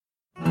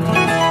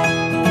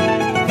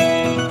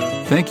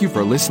Thank you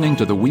for listening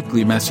to the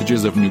weekly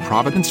messages of New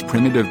Providence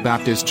Primitive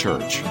Baptist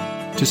Church.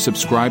 To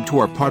subscribe to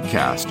our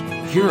podcast,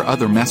 hear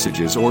other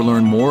messages, or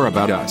learn more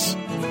about us,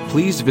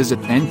 please visit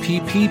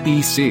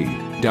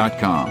nppbc.com.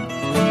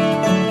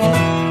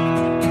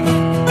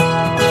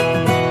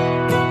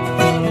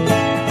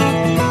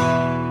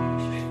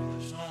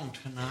 The song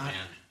tonight,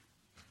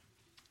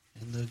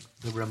 and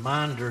the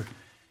reminder,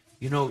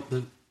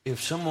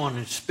 if someone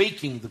is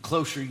speaking, the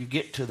closer you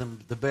get to them,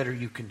 the better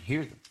you can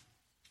hear them.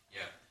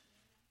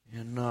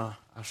 And I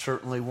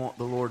certainly want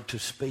the Lord to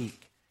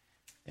speak.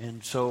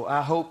 And so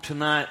I hope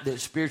tonight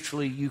that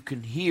spiritually you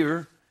can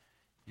hear.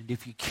 And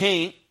if you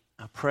can't,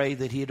 I pray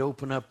that He'd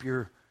open up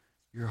your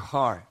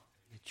heart,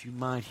 that you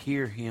might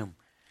hear Him.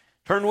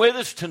 Turn with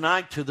us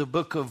tonight to the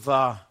book of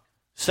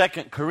 2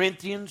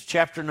 Corinthians,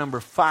 chapter number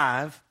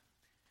 5.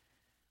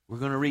 We're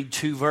going to read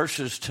 2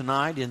 verses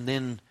tonight, and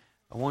then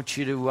I want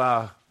you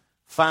to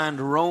find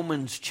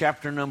Romans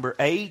chapter number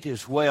 8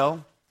 as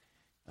well.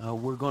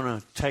 We're going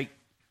to take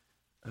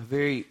a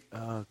very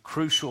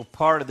crucial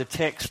part of the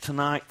text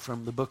tonight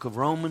from the book of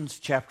Romans,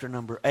 chapter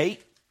number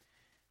 8.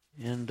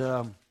 And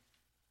as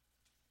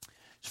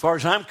far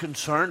as I'm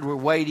concerned, we're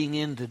wading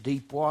into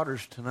deep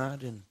waters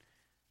tonight, and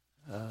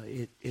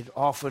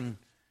I'm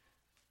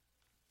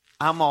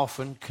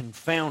often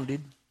confounded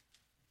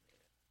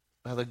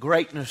by the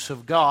greatness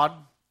of God,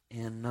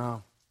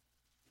 and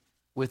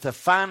with a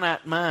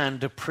finite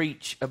mind to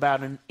preach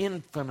about an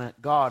infinite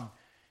God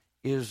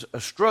is a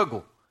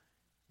struggle.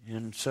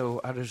 And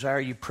so I desire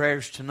your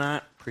prayers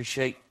tonight.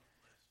 Appreciate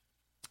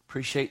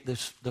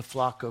the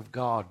flock of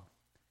God.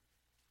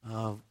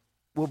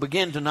 We'll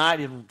begin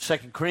tonight in 2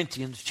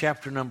 Corinthians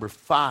chapter number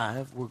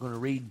 5. We're going to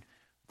read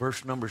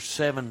verse number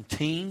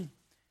 17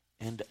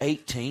 and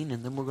 18,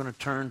 and then we're going to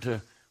turn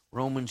to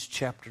Romans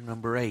chapter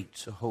number 8.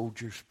 So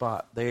hold your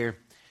spot there.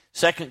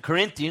 2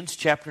 Corinthians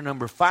chapter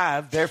number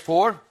 5.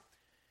 Therefore,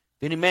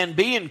 if any man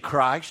be in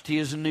Christ, he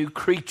is a new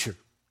creature.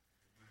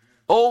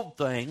 Old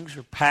things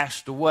are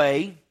passed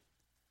away.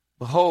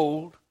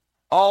 Behold,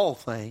 all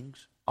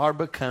things are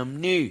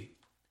become new.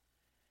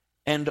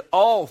 And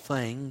all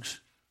things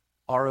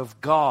are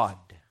of God.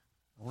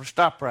 I want to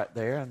stop right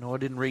there. I know I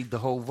didn't read the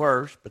whole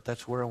verse, but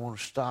that's where I want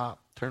to stop.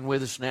 Turn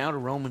with us now to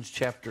Romans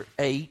chapter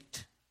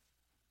 8.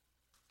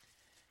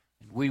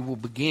 And we will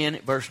begin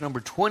at verse number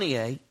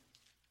 28.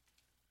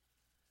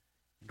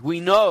 And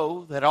we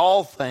know that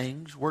all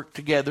things work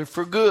together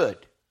for good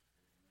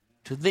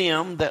to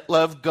them that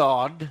love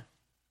God,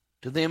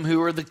 to them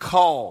who are the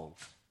called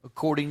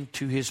according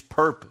to His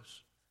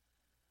purpose.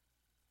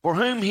 For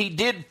whom He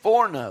did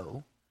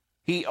foreknow,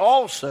 He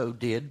also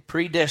did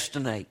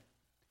predestinate,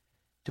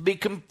 to be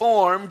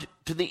conformed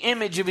to the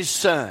image of His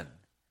Son,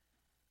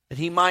 that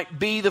He might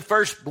be the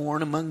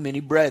firstborn among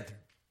many brethren.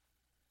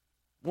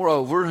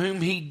 Moreover,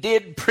 whom He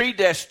did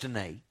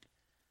predestinate,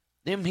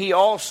 them He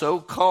also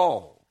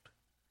called.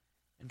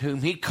 And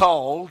whom He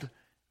called,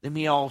 them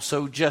He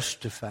also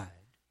justified.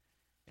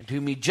 And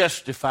whom He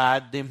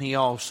justified, them He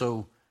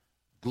also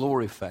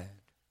glorified.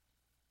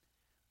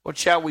 What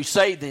shall we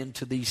say then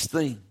to these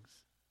things?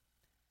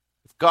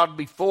 If God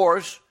be for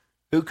us,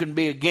 who can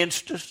be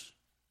against us?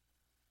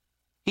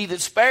 He that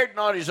spared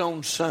not His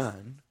own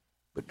Son,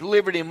 but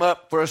delivered Him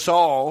up for us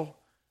all,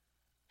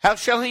 how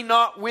shall He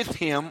not with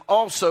Him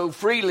also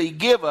freely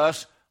give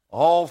us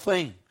all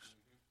things?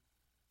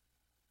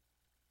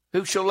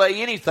 Who shall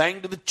lay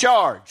anything to the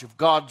charge of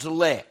God's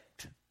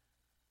elect?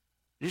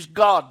 It is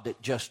God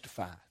that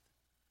justifieth.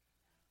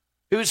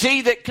 Who is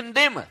he that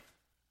condemneth?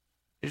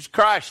 It is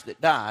Christ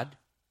that died,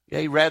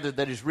 yea, rather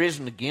that is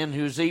risen again,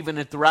 who is even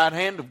at the right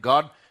hand of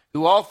God,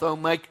 who also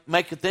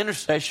maketh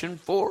intercession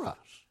for us.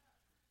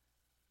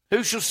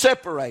 Who shall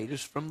separate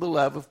us from the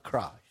love of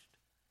Christ?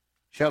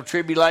 Shall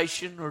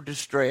tribulation, or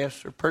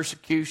distress, or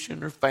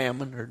persecution, or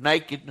famine, or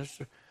nakedness,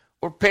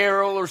 or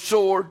peril, or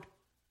sword?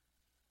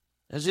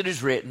 As it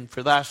is written,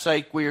 for thy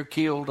sake we are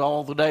killed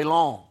all the day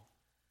long.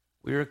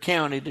 We are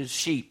accounted as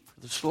sheep for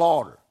the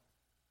slaughter.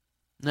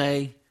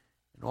 Nay,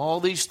 in all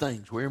these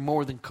things we are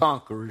more than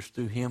conquerors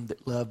through Him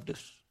that loved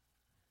us.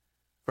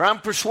 For I'm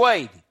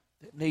persuaded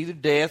that neither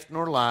death,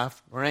 nor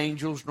life, nor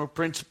angels, nor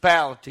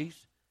principalities,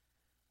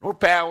 nor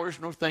powers,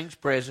 nor things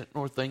present,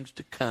 nor things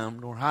to come,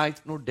 nor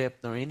height, nor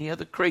depth, nor any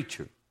other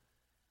creature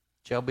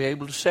shall be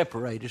able to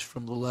separate us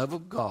from the love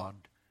of God,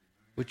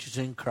 which is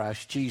in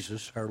Christ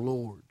Jesus our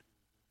Lord.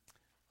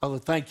 Father,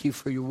 thank You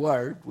for Your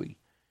word. We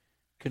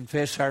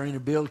confess our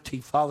inability,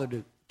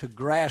 Father, to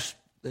grasp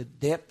the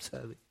depths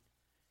of it,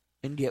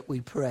 and yet we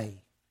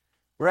pray.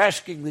 We're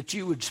asking that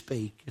You would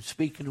speak, and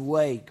speak in a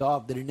way,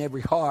 God, that in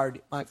every heart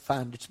it might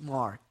find its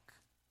mark,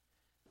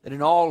 that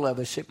in all of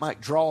us it might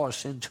draw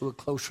us into a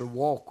closer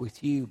walk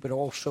with You, but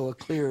also a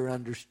clearer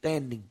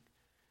understanding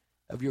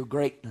of Your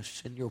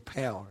greatness and Your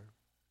power.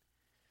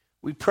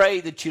 We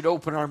pray that You'd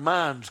open our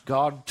minds,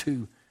 God,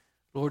 to,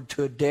 Lord,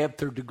 to a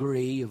depth or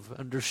degree of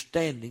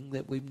understanding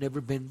that we've never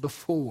been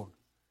before,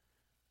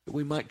 that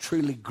we might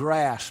truly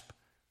grasp,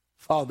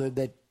 Father,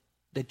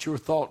 that Your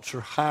thoughts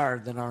are higher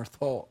than our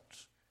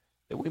thoughts,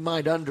 that we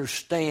might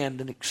understand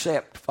and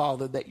accept,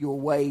 Father, that your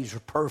ways are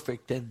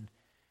perfect and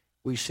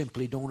we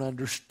simply don't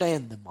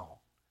understand them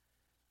all.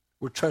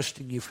 We're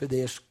trusting you for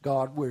this,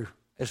 God. We're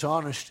as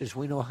honest as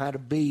we know how to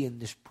be in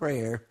this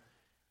prayer.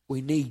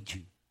 We need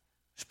you.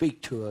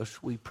 Speak to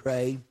us, we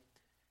pray.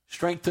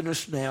 Strengthen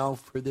us now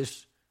for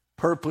this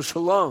purpose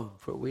alone,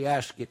 for we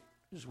ask it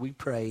as we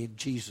pray in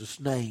Jesus'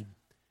 name.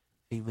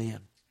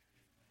 Amen.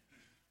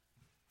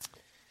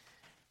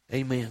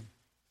 Amen.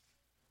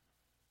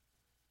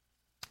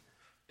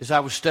 As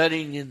I was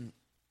studying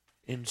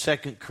in 2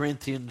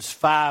 Corinthians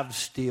 5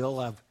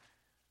 still,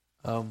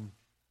 I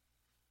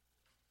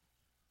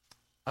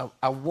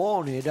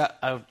wanted,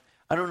 I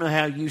don't know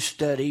how you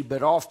study,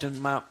 but often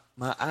my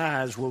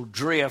eyes will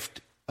drift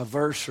a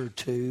verse or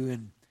two,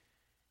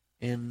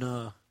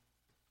 and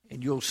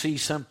you'll see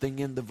something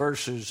in the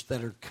verses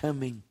that are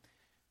coming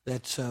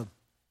that's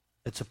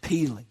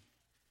appealing.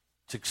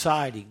 It's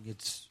exciting.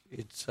 It's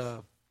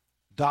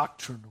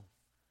doctrinal.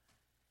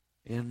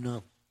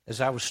 And as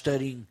I was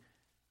studying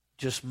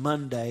just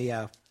Monday,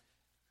 I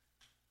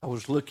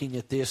was looking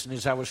at this, and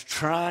as I was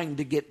trying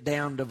to get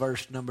down to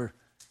verse number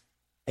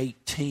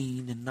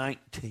 18 and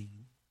 19,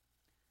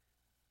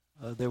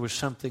 there was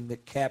something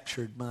that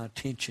captured my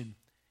attention,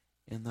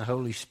 and the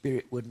Holy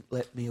Spirit wouldn't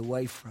let me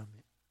away from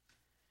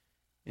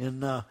it.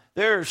 And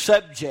there are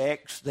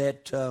subjects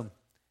that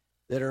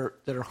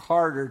are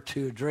harder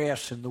to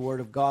address in the Word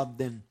of God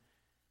than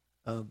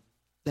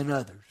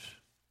others.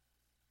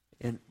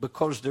 And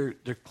because they're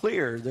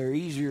clear, they're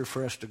easier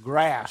for us to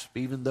grasp,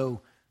 even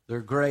though they're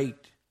great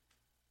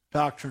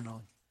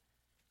doctrinally.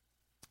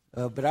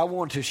 But I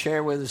want to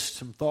share with us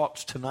some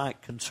thoughts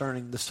tonight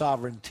concerning the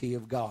sovereignty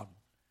of God.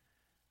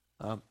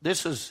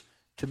 This is,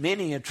 to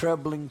many, a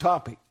troubling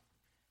topic.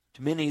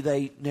 To many,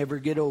 they never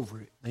get over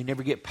it. They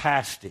never get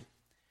past it.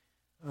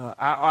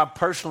 I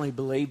personally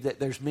believe that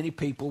there's many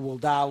people will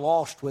die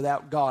lost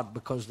without God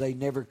because they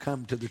never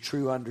come to the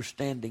true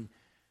understanding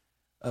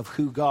of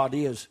who God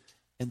is,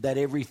 and that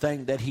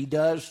everything that He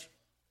does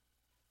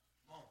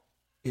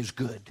is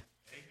good.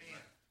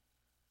 Amen.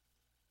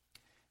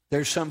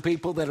 There's some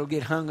people that will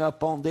get hung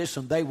up on this,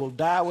 and they will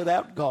die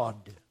without God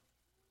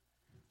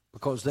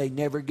because they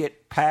never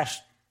get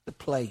past the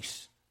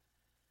place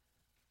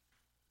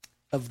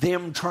of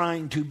them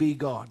trying to be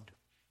God.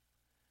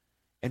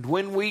 And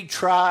when we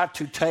try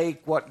to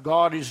take what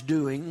God is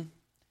doing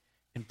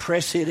and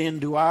press it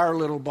into our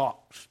little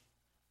box,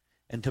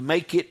 and to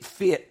make it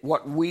fit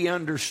what we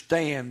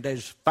understand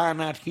as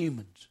finite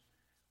humans,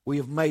 we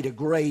have made a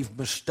grave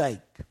mistake.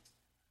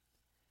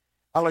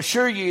 I'll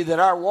assure you that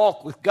our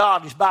walk with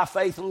God is by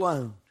faith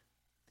alone.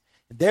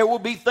 And there will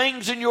be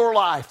things in your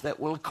life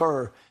that will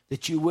occur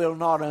that you will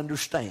not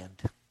understand.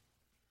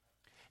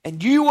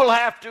 And you'll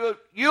have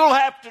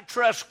to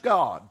trust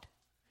God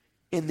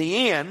in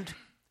the end,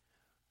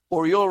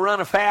 or you'll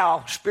run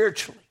afoul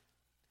spiritually.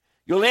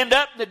 You'll end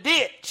up in the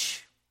ditch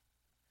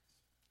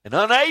and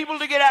unable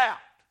to get out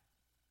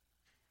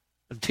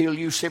until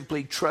you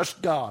simply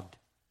trust God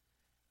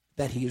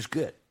that He is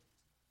good.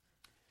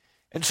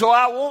 And so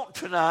I want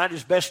tonight,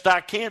 as best I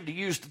can, to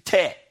use the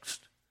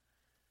text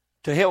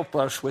to help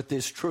us with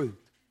this truth.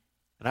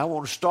 And I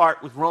want to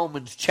start with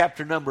Romans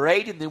chapter number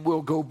 8, and then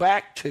we'll go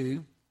back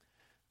to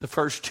the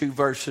first two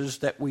verses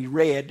that we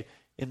read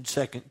in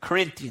 2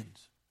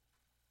 Corinthians.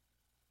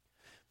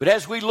 But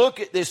as we look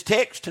at this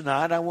text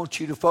tonight, I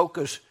want you to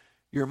focus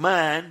your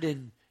mind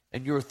and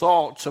your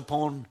thoughts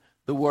upon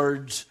the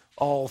words,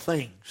 all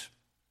things.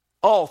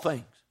 All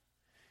things.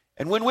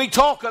 And when we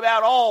talk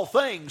about all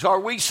things, are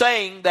we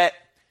saying that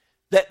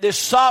this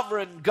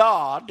sovereign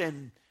God,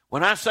 and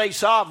when I say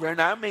sovereign,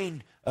 I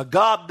mean a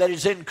God that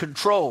is in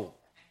control.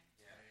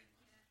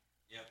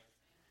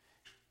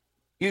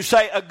 You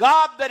say, a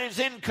God that is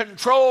in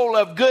control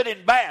of good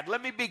and bad.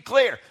 Let me be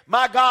clear.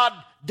 My God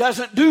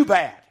doesn't do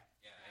bad.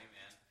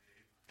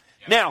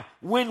 Now,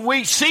 when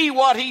we see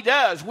what He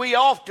does, we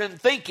often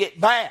think it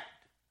bad.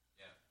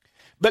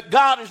 But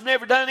God has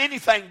never done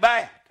anything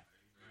bad.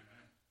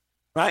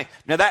 Right?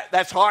 Now,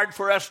 that's hard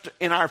for us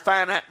in our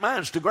finite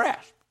minds to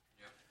grasp.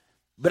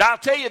 But I'll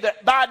tell you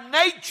that by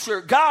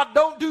nature, God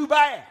don't do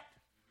bad.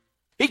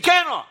 He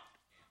cannot.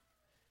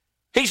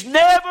 He's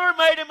never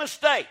made a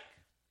mistake.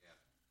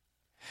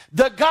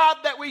 The God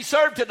that we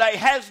serve today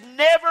has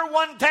never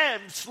one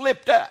time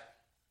slipped up.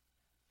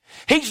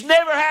 He's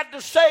never had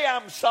to say,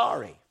 I'm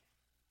sorry.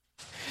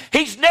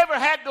 He's never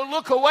had to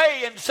look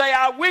away and say,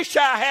 I wish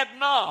I had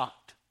not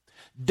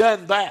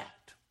done that.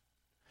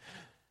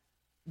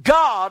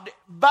 God,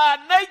 by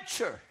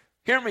nature,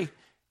 hear me,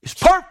 is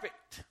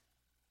perfect.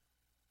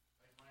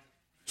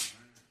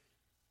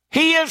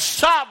 He is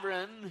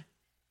sovereign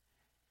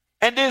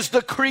and is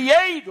the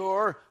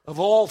creator of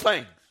all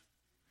things.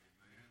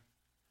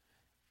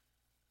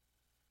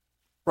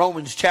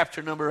 Romans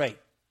chapter number 8.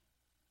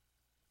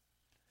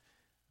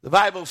 The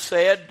Bible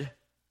said,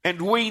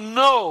 and we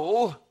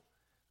know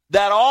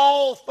that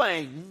all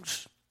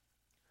things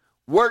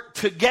work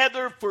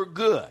together for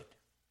good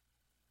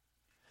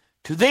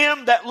to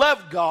them that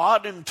love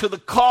God and to the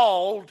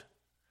called,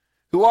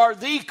 who are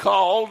the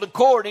called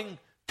according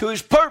to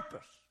his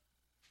purpose.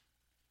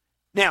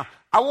 Now,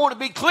 I want to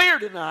be clear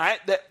tonight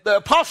that the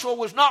apostle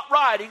was not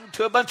writing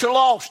to a bunch of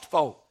lost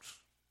folks.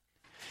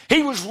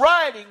 He was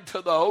writing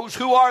to those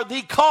who are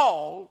the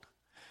called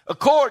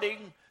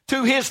according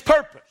to his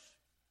purpose.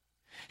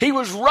 He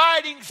was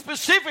writing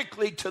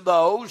specifically to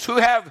those who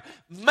have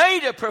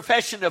made a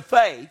profession of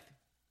faith,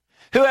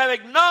 who have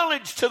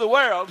acknowledged to the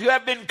world, who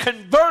have been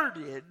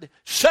converted,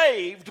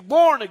 saved,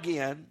 born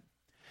again,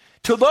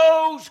 to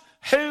those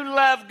who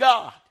love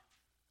God.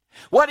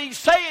 What he's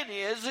saying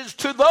is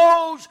to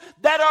those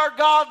that are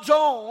God's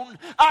own,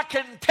 I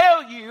can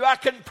tell you, I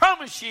can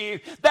promise you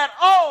that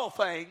all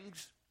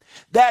things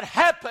that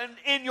happen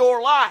in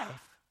your life,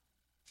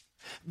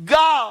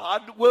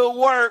 God will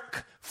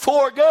work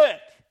for good.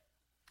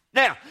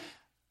 Now,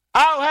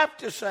 I'll have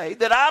to say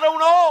that I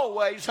don't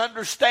always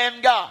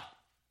understand God.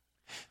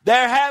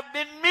 There have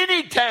been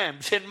many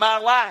times in my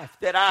life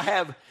that I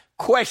have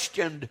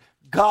questioned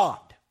God.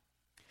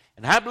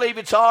 And I believe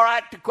it's all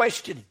right to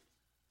question him,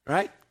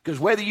 right? Because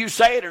whether you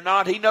say it or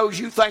not, he knows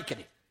you thinking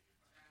it,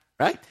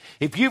 right?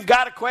 If you've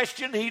got a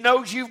question, he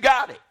knows you've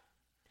got it.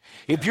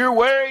 If you're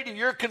worried or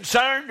you're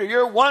concerned or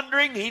you're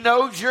wondering, he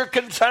knows you're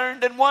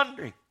concerned and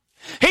wondering.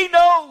 He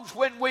knows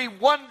when we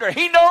wonder.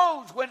 He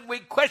knows when we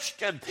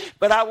question.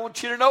 But I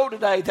want you to know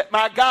today that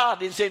my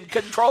God is in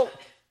control.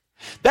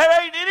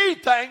 There ain't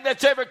anything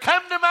that's ever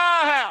come to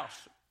my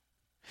house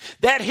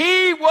that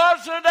he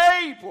wasn't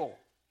able,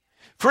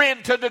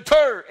 friend, to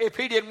deter if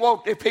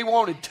he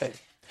wanted to.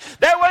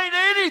 There ain't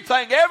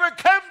anything ever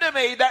come to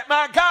me that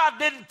my God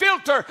didn't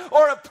filter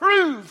or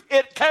approve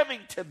it coming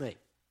to me.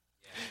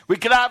 We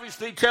can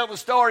obviously tell the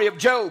story of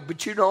Job,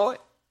 but you know it.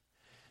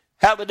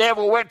 How the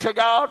devil went to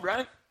God,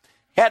 right?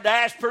 Had to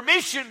ask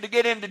permission to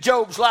get into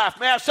Job's life.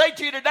 May I say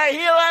to you today,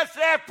 he'll have to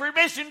have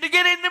permission to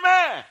get into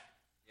mine.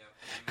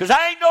 Because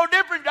I ain't no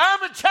different.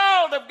 I'm a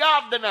child of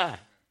God tonight.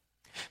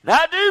 And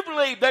I do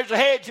believe there's a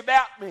hedge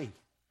about me.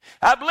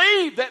 I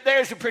believe that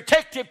there's a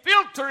protective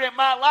filter in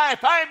my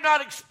life. I am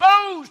not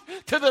exposed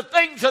to the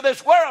things of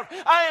this world.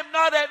 I am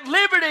not at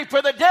liberty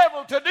for the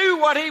devil to do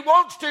what he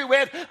wants to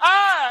with.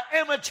 I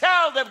am a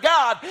child of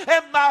God,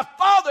 and my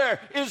Father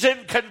is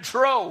in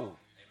control.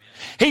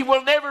 He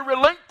will never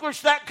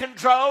relinquish that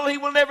control. He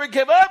will never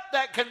give up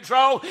that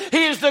control.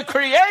 He is the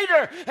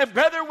creator. And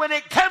brother, when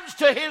it comes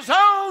to his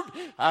own,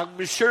 I'm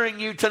assuring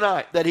you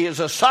tonight that he is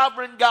a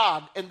sovereign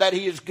God and that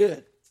he is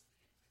good.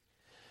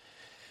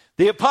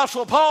 The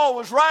Apostle Paul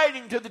was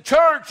writing to the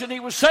church, and he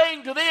was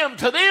saying to them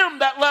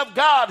that love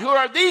God, who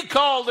are the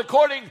called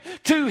according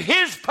to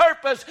his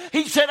purpose,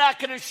 he said, I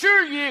can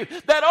assure you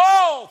that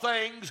all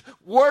things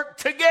work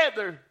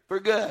together for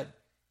good.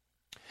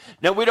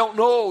 Now, we don't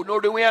know,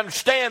 nor do we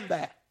understand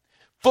that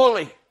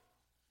fully.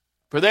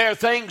 For there are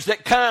things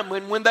that come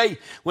when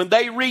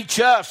they reach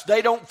us,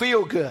 they don't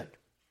feel good.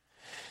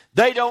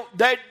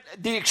 The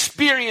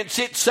experience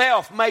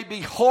itself may be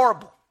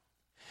horrible.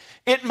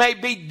 It may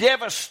be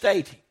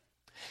devastating.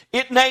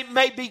 It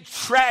may be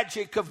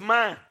tragic of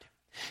mind.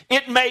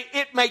 It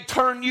may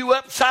turn you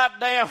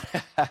upside down.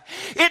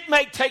 It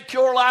may take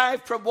your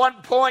life from one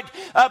point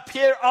up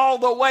here all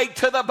the way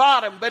to the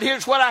bottom. But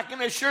here's what I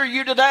can assure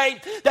you today,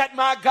 that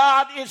my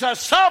God is a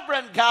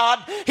sovereign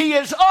God. He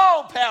is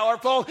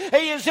all-powerful.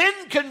 He is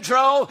in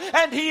control.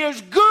 And he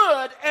is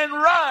good and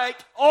right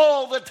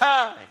all the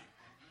time.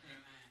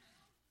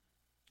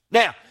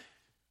 Now,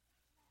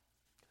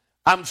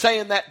 I'm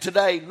saying that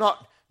today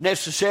not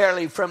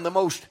necessarily from the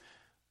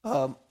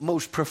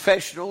most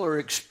professional or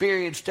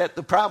experienced at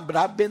the problem, but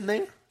I've been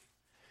there.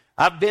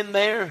 I've been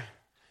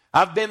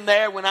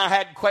there when I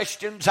had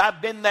questions. I've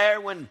been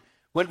there when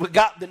we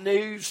got the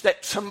news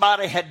that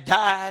somebody had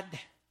died,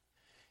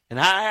 and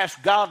I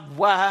asked God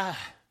why.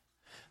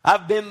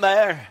 I've been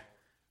there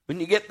when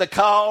you get the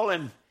call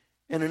and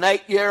an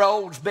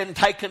 8-year-old's been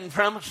taken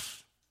from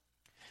us.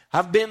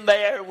 I've been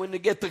there when you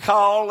get the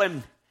call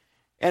and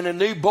a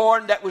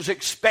newborn that was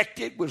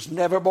expected was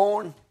never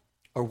born.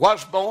 Or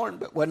was born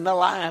but wasn't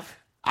alive.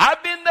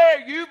 I've been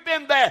there. You've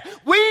been there.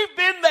 We've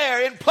been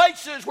there in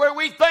places where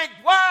we think,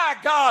 why,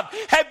 God,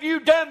 have you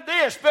done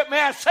this? But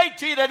may I say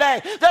to you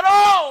today that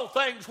all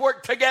things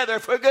work together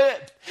for good.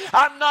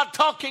 I'm not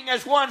talking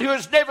as one who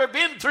has never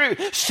been through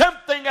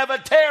something of a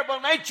terrible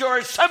nature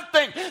or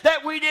something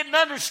that we didn't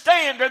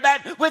understand or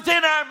that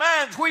within our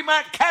minds we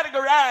might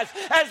categorize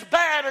as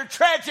bad or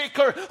tragic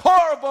or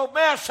horrible.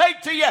 May I say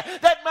to you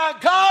that my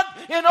God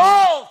in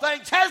all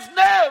things has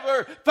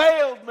never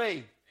failed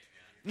me.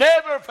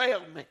 Never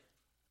failed me.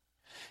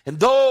 And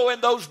though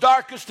in those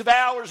darkest of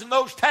hours and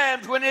those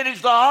times when it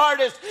is the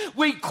hardest,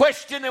 we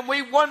question and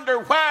we wonder,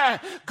 why,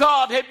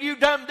 God, have you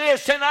done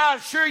this? And I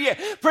assure you,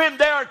 friend,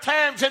 there are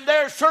times and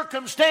there are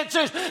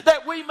circumstances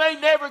that we may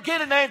never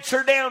get an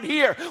answer down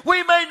here.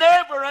 We may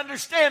never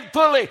understand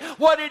fully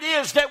what it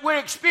is that we're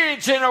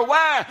experiencing or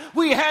why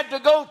we had to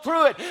go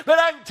through it. But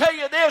I can tell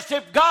you this,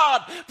 if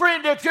God,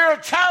 friend, if you're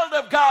a child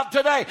of God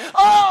today,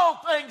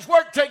 all things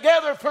work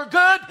together for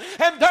good,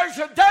 and there's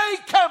a day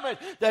coming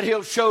that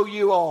he'll show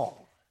you all.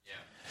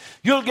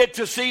 You'll get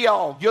to see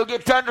all. You'll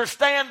get to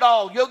understand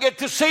all. You'll get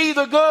to see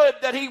the good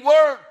that He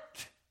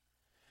worked.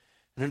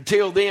 And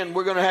until then,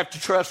 we're going to have to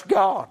trust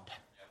God.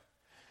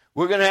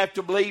 We're going to have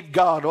to believe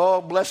God.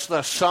 Oh, bless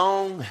the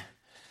song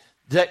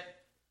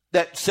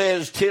that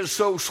says, "'Tis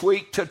so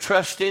sweet to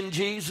trust in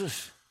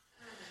Jesus,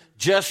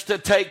 just to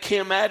take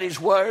Him at His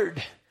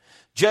word,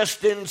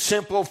 just in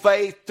simple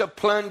faith to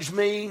plunge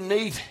me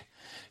 'neath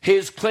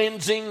His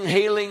cleansing,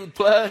 healing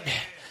blood.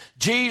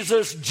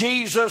 Jesus,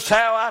 Jesus,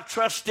 how I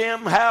trust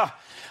Him, how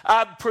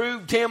I've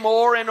proved Him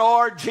o'er and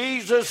o'er.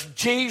 Jesus,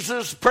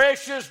 Jesus,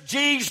 precious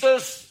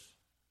Jesus.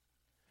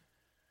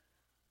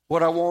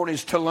 What I want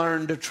is to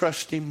learn to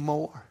trust Him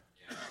more."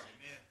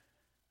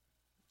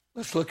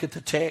 Let's look at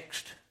the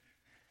text.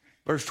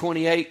 Verse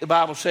 28, the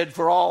Bible said,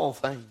 "For all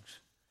things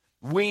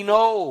we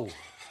know,"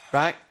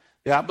 right?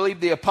 I believe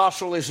the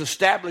apostle is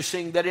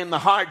establishing that in the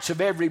hearts of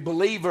every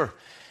believer,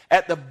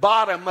 at the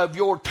bottom of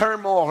your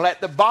turmoil,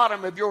 at the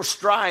bottom of your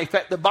strife,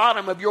 at the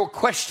bottom of your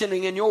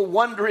questioning and your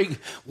wondering,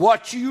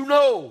 what you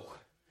know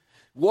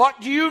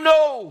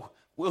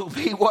will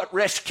be what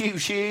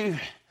rescues you.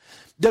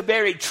 The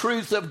very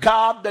truth of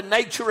God, the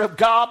nature of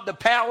God, the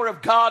power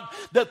of God,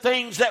 the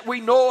things that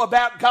we know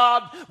about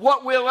God.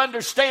 What we'll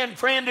understand,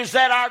 friend, is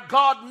that our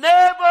God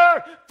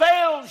never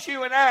fails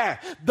you and I.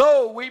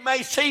 Though we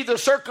may see the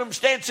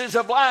circumstances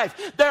of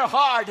life, they're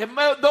hard. And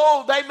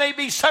though they may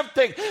be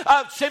something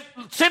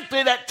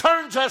simply that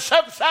turns us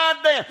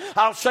upside down,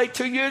 I'll say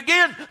to you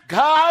again,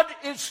 God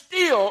is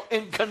still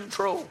in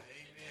control. Amen.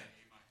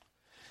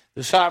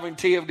 The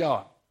sovereignty of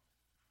God.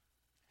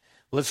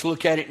 Let's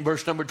look at it in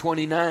verse number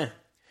 29.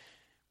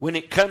 When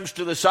it comes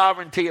to the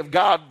sovereignty of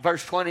God,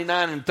 verse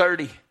 29 and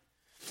 30,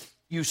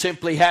 you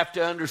simply have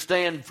to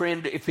understand,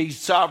 friend, if He's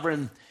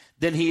sovereign,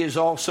 then He is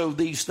also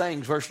these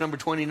things. Verse number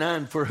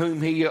 29, "For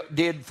whom He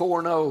did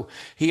foreknow,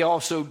 He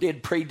also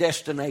did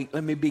predestinate."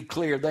 Let me be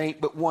clear, there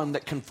ain't but one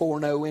that can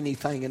foreknow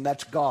anything, and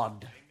that's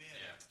God. Amen.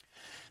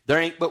 There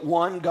ain't but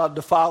one, God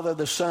the Father,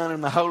 the Son,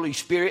 and the Holy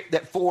Spirit,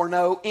 that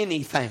foreknow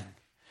anything.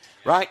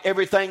 Right?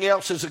 Everything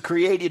else is a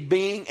created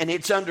being, and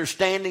its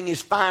understanding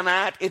is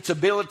finite. Its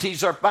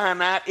abilities are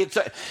finite.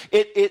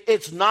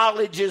 Its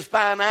knowledge is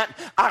finite.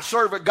 I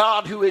serve a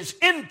God who is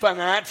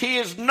infinite. He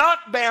is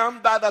not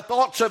bound by the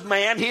thoughts of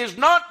man. He is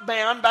not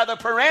bound by the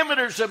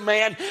parameters of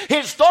man.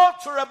 His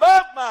thoughts are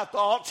above my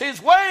thoughts.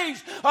 His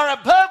ways are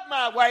above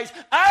my ways.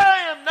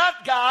 I am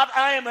not God.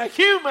 I am a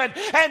human,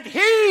 and He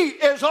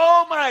is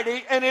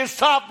almighty and is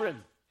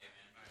sovereign.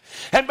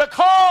 And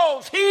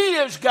because He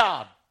is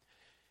God,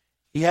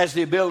 He has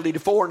the ability to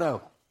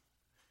foreknow,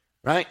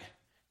 right?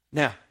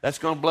 Now, that's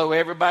going to blow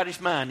everybody's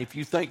mind. If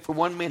you think for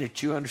 1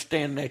 minute you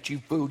understand that, you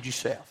fooled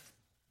yourself.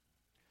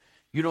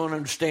 You don't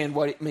understand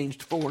what it means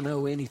to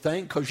foreknow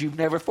anything because you've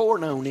never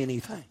foreknown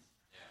anything.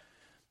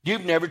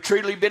 You've never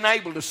truly been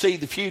able to see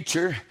the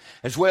future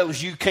as well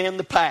as you can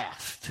the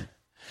past.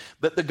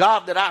 But the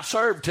God that I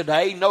serve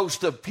today knows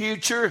the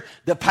future,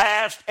 the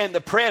past, and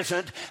the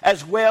present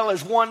as well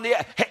as one.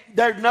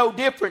 They're no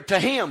different to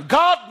Him.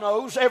 God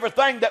knows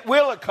everything that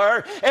will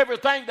occur,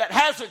 everything that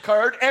has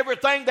occurred,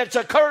 everything that's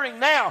occurring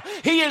now.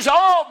 He is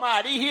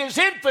almighty. He is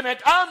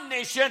infinite,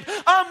 omniscient,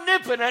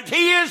 omnipotent.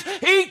 He is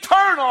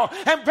eternal.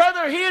 And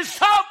brother, He is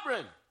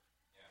sovereign.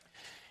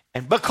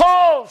 And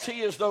because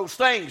He is those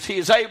things, He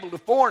is able to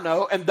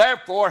foreknow and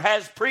therefore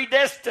has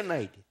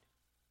predestinated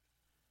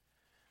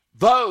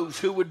those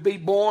who would be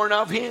born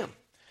of Him,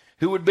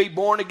 who would be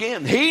born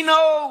again. He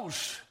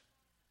knows.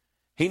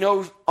 He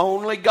knows,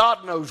 only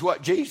God knows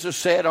what Jesus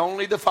said.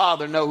 Only the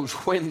Father knows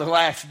when the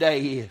last day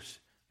is.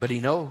 But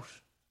He knows.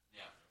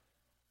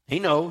 He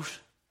knows.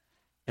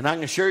 And I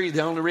can assure you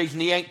the only reason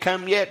He ain't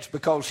come yet is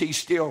because He's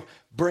still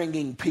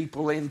bringing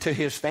people into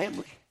His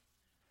family.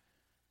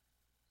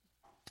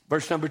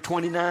 Verse number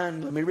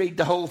 29, let me read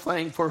the whole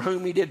thing. "For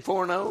whom He did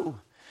foreknow,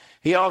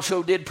 He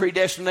also did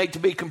predestinate to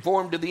be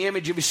conformed to the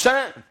image of His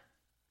Son."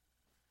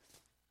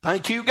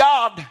 Thank you,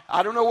 God.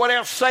 I don't know what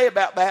else to say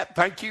about that.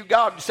 Thank you,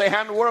 God. You say, how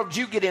in the world did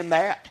you get in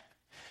that?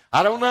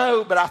 I don't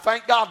know, but I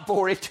thank God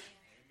for it.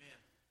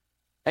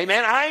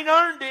 Amen. I ain't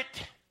earned it.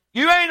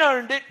 You ain't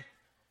earned it.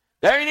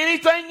 There ain't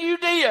anything you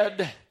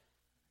did.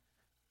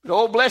 But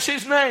oh, bless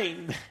His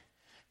name,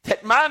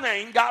 that my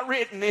name got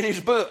written in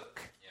His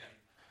book.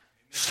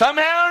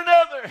 Somehow or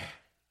another,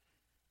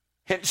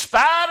 in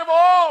spite of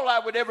all I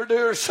would ever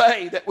do or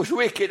say that was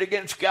wicked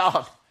against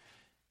God,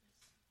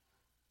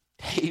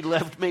 He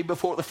loved me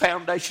before the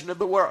foundation of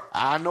the world.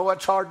 I know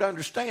it's hard to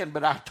understand,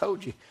 but I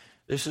told you,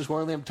 this is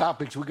one of them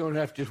topics we're going to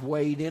have to just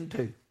wade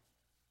into.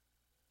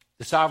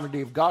 The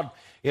sovereignty of God,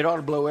 it ought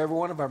to blow every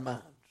one of our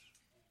minds.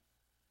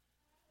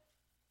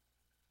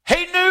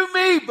 He knew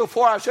me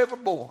before I was ever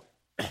born.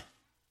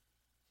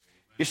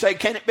 You say,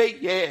 can it be?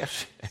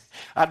 Yes.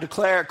 I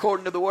declare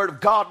according to the word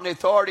of God and the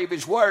authority of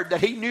His word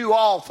that He knew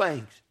all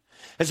things.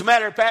 As a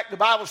matter of fact, the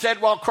Bible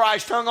said while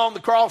Christ hung on the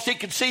cross, He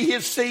could see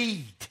His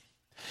seed.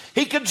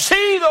 He could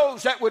see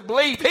those that would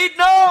believe. He'd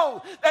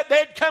know that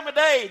there'd come a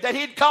day that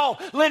He'd call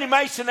Lenny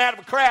Mason out of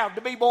a crowd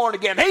to be born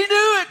again. He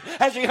knew it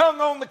as He hung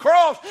on the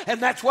cross,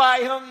 and that's why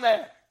He hung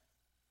there.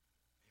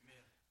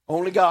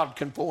 Only God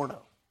can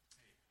foreknow.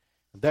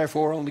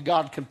 Therefore, only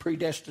God can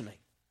predestinate.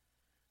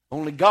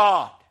 Only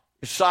God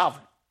is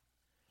sovereign.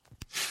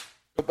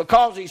 But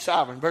because He's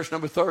sovereign, verse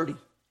number 30,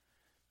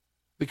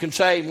 we can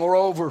say,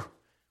 moreover,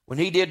 when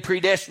He did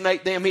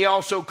predestinate them, He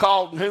also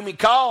called, and whom He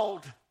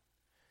called,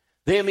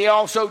 them He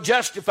also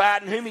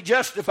justified, and whom He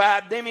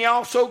justified, them He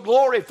also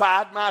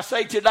glorified. And I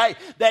say today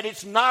that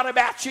it's not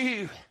about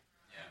you.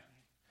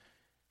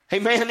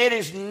 Amen. It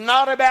is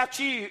not about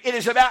you. It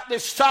is about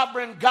this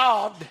sovereign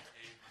God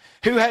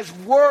who has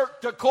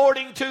worked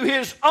according to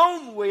His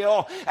own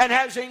will and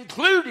has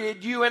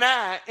included you and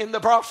I in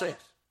the process.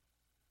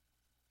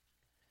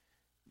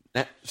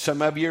 Now,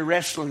 some of you are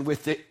wrestling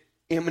with the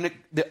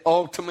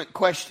ultimate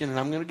question, and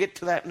I'm going to get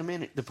to that in a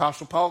minute. The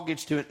Apostle Paul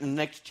gets to it in the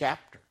next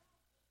chapter.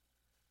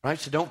 Right?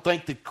 So don't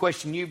think the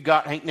question you've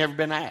got ain't never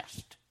been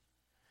asked.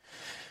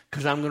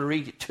 Because I'm going to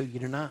read it to you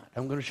tonight.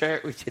 I'm going to share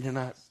it with you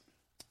tonight.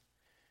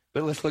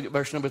 But let's look at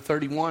verse number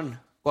 31.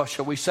 What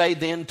shall we say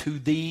then to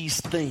these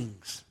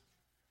things?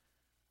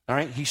 All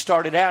right, he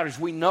started out as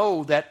we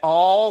know that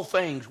all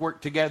things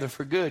work together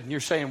for good. And you're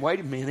saying, wait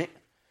a minute.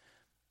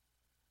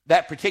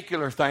 That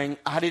particular thing,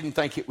 I didn't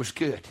think it was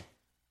good.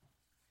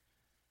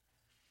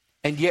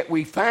 And yet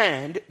we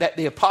find that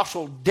the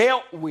apostle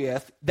dealt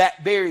with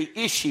that very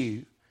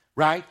issue,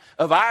 right,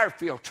 of our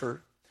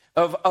filter,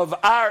 of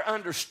our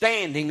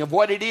understanding of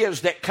what it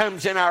is that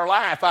comes in our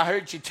life. I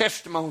heard your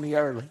testimony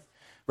early,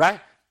 right?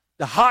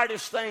 The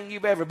hardest thing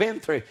you've ever been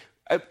through.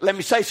 Let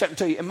me say something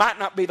to you. It might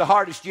not be the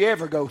hardest you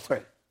ever go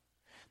through.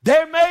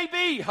 There may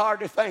be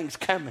harder things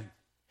coming.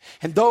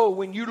 And though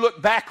when you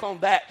look back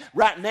on that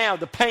right now,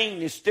 the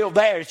pain is still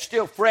there, it's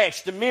still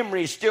fresh, the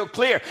memory is still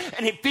clear,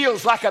 and it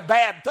feels like a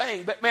bad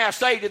thing. But may I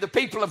say to the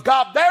people of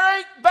God, there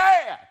ain't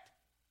bad.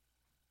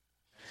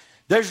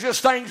 There's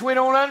just things we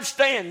don't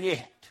understand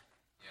yet.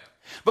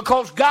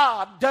 Because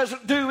God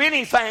doesn't do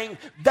anything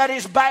that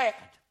is bad.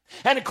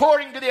 And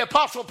according to the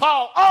Apostle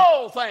Paul,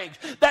 all things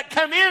that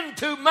come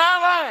into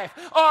my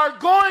life are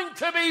going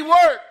to be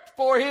worked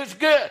for His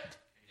good.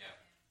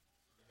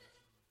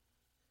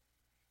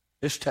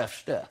 It's tough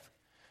stuff.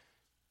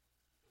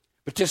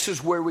 But this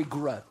is where we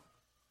grow.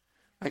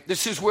 Right?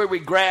 This is where we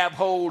grab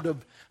hold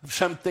of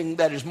something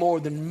that is more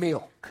than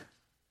milk.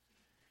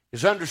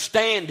 Is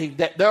understanding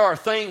that there are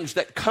things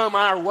that come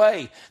our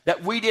way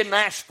that we didn't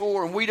ask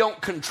for and we don't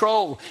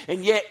control.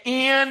 And yet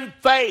in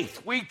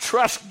faith, we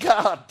trust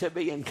God to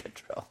be in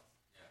control.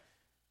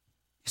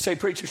 You say,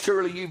 preacher,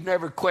 surely you've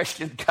never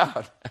questioned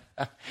God.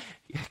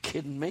 You're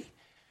kidding me?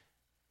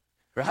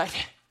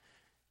 Right?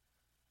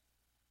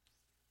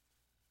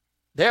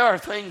 There are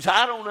things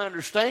I don't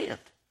understand.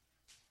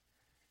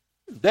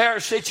 There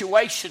are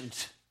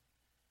situations,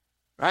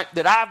 right,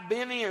 that I've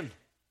been in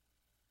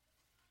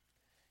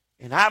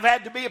and I've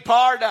had to be a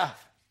part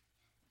of.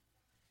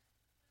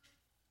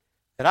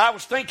 That I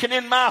was thinking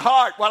in my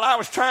heart while I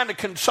was trying to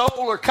console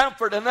or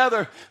comfort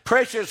another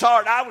precious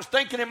heart. I was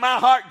thinking in my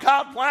heart,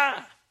 God,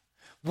 why?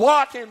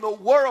 What in the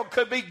world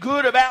could be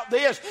good about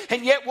this?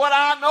 And yet what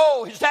I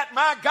know is that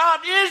my God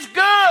is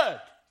good.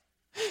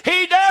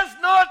 He does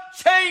not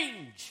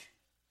change.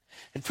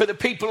 And for the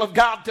people of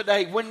God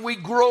today, when we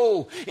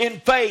grow in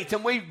faith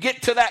and we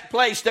get to that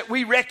place that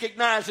we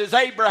recognize as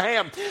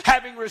Abraham,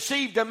 having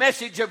received a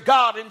message of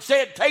God and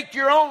said, take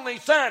your only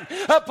son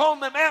upon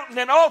the mountain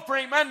and offer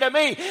him unto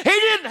me. He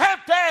didn't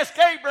have to ask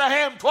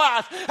Abraham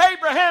twice.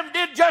 Abraham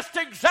did just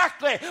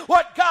exactly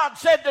what God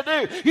said to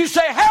do. You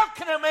say, how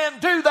can a man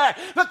do that?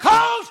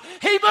 Because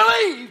he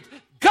believed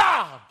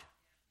God.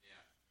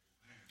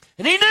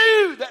 And he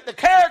knew that the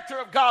character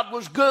of God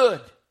was good.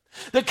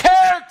 The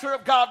character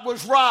of God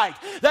was right.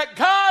 That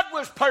God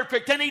was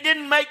perfect and He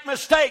didn't make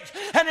mistakes.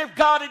 And if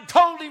God had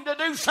told him to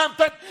do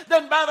something,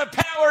 then by the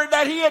power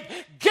that He had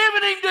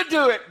given him to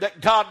do it, that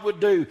God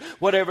would do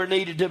whatever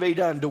needed to be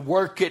done to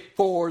work it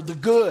for the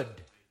good.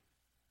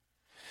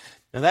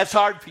 Now that's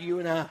hard for you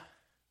and I.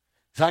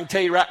 So I can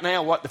tell you right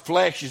now what the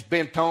flesh is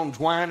bent on is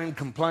whining,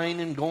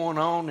 complaining, going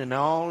on, and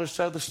all this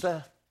other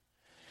stuff.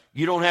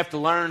 You don't have to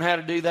learn how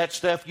to do that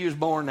stuff. You was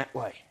born that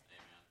way.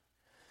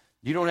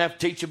 You don't have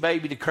to teach a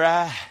baby to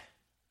cry,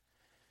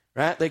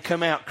 right? They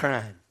come out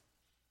crying.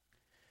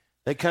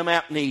 They come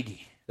out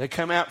needy. They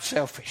come out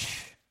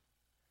selfish.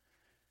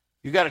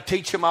 You got to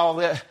teach them all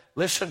that.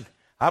 Listen,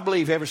 I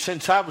believe ever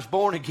since I was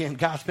born again,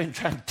 God's been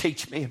trying to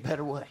teach me a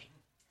better way.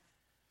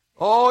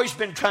 Oh, He's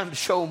been trying to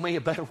show me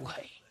a better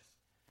way.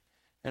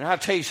 And I'll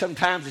tell you,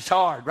 sometimes it's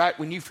hard, right?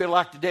 When you feel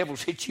like the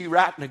devil's hit you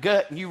right in the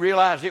gut and you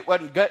realize it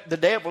wasn't the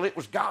devil, it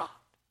was God.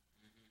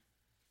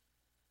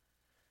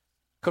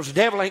 Because the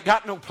devil ain't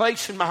got no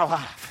place in my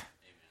life.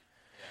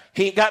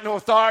 He ain't got no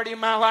authority in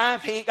my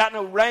life. He ain't got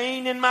no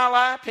reign in my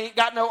life. He ain't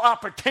got no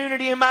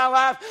opportunity in my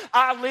life.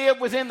 I live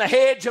within the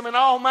hedge of an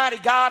almighty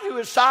God who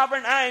is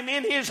sovereign. I am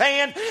in His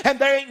hand, and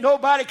there ain't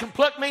nobody can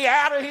pluck me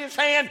out of His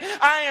hand.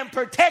 I am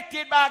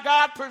protected by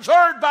God,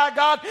 preserved by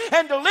God,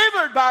 and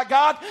delivered by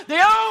God.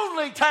 The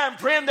only time,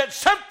 friend, that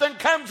something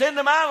comes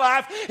into my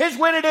life is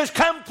when it has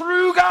come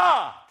through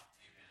God.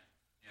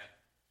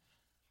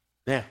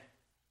 Now,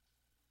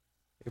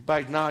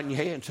 Everybody's nodding your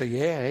head and say,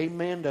 yeah,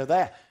 amen to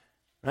that.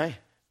 Right?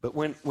 But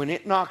when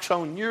it knocks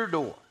on your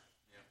door,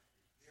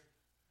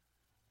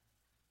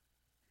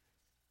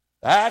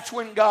 that's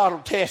when God will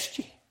test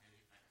you.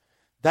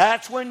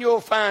 That's when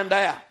you'll find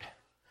out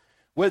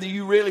whether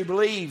you really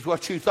believed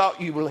what you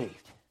thought you believed.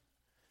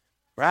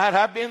 Right?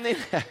 I've been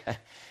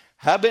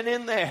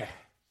in there.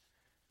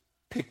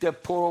 Picked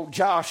up poor old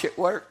Josh at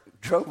work,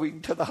 drove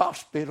him to the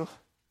hospital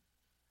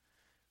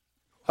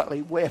while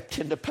he wept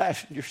in the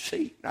passenger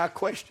seat. And I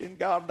questioned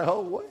God the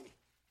whole way.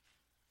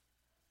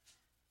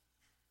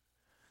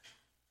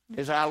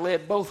 As I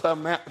led both of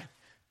them out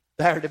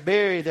there to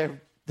bury their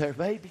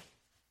baby.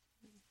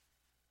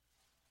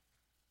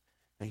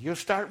 And you'll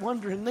start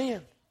wondering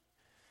then.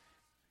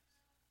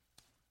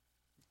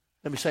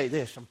 Let me say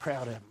this, I'm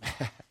proud of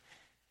them.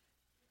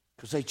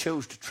 Because they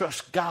chose to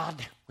trust God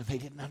when they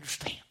didn't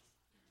understand.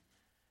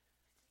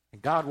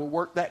 And God will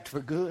work that for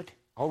good.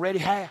 Already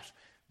has.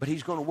 But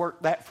He's going to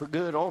work that for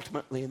good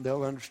ultimately, and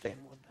they'll understand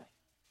one day.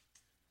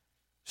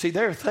 See,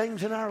 there are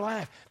things in our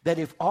life that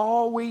if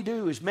all we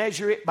do is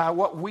measure it by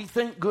what we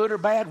think good or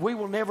bad, we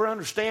will never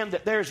understand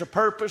that there's a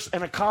purpose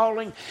and a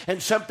calling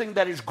and something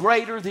that is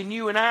greater than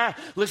you and I.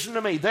 Listen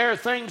to me. There are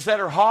things that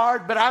are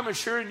hard, but I'm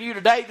assuring you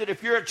today that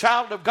if you're a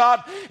child of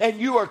God and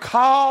you are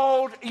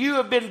called, you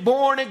have been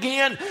born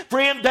again,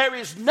 friend, there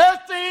is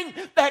nothing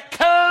that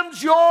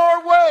comes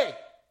your way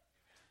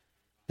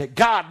that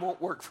God won't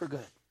work for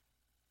good.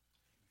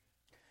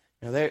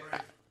 Now,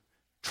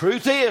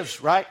 truth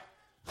is, right,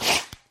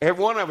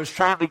 every one of us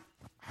trying to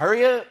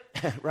hurry up,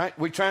 right?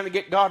 We're trying to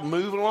get God to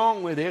move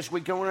along with this. We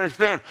don't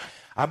understand.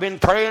 I've been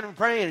praying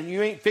and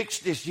you ain't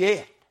fixed this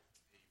yet.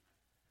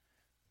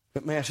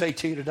 But may I say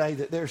to you today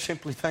that there are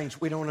simply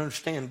things we don't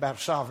understand about a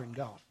sovereign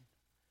God.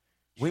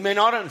 We may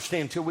not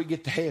understand until we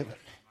get to heaven.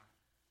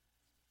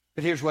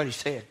 But here's what He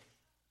said.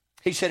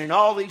 He said, in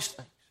all these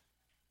things,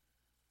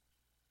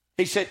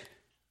 He said,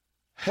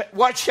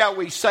 what shall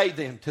we say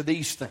then to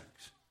these things?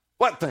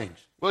 What things?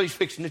 Well, He's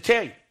fixing to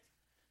tell you.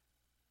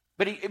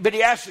 But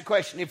he asked the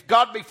question, if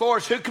God be for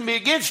us, who can be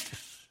against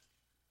us?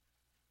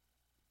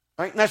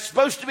 Right? And that's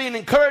supposed to be an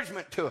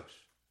encouragement to us.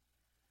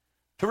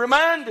 To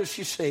remind us,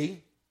 you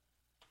see,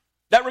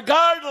 that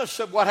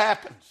regardless of what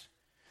happens,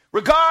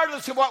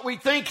 regardless of what we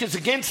think is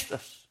against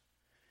us,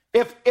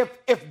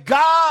 if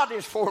God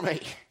is for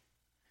me,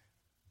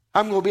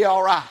 I'm going to be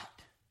all right.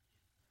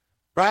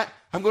 Right?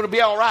 I'm going to be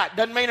all right.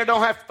 Doesn't mean I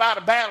don't have to fight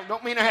a battle.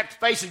 Don't mean I have to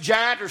face a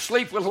giant or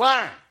sleep with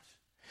lions.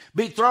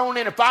 Be thrown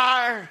in a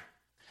fire.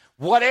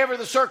 Whatever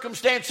the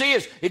circumstance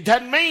is, it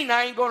doesn't mean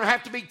I ain't going to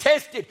have to be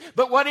tested.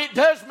 But what it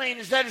does mean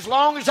is that as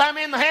long as I'm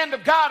in the hand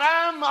of God,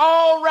 I'm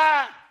all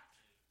right.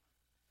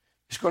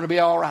 It's going to be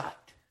all right.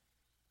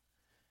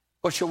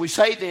 What shall we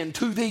say then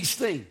to these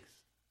things?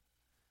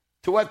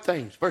 To what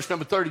things? Verse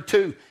number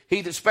 32.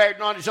 He that spared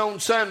not his own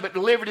son, but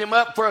delivered him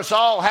up for us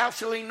all, how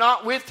shall he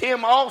not with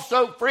him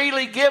also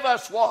freely give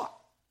us what?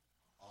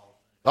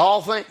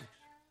 All things.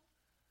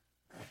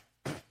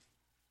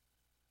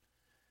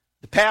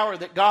 The power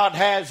that God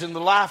has in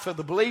the life of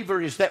the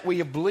believer is that we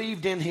have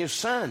believed in His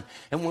Son.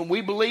 And when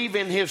we believe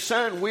in His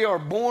Son, we are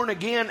born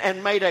again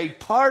and made a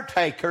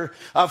partaker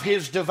of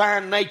His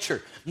divine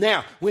nature.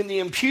 Now, when the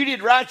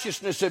imputed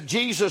righteousness of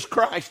Jesus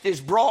Christ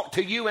is brought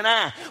to you and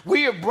I,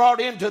 we are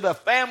brought into the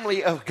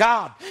family of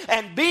God.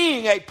 And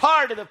being a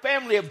part of the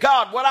family of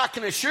God, what I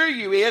can assure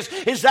you is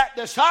that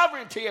the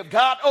sovereignty of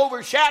God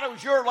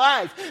overshadows your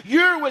life.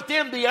 You're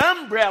within the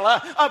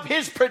umbrella of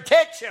His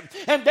protection.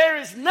 And there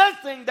is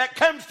nothing that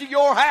comes to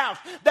your house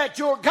that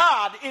your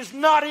God is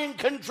not in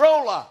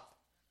control of.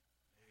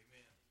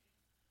 Amen.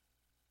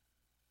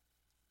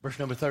 Verse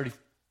number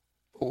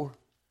 34.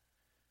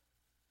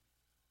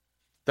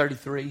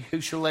 33,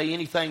 who shall lay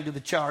anything to the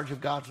charge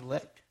of God's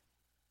elect?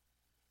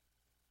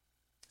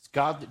 It's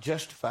God that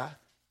justifieth.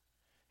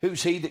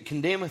 Who's he that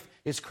condemneth?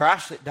 It's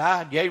Christ that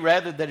died, yea,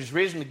 rather that is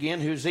risen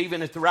again, who is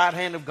even at the right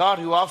hand of God,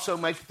 who also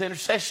maketh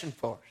intercession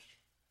for us.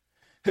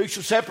 Who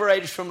shall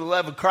separate us from the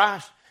love of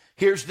Christ?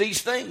 Here's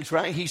these things,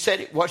 right? He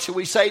said it. What shall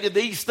we say to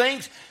these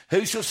things?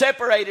 Who shall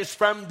separate us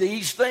from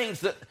these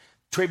things? The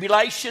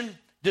tribulation,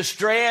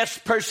 distress,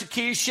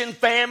 persecution,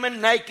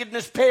 famine,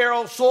 nakedness,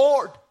 peril,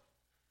 sword.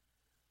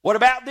 What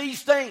about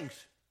these things?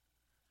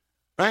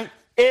 Right?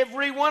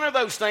 Every one of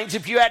those things,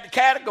 if you had to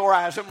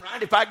categorize them,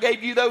 right? If I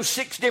gave you those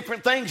 6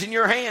 different things in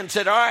your hand,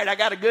 said, all right, I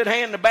got a good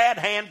hand and a bad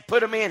hand,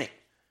 put them in it.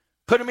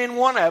 Put them in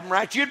one of them,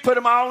 right? You'd put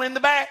them all in the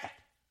bad.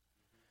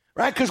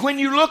 Right? Because when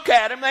you look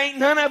at them,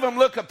 none of them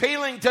look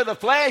appealing to the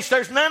flesh.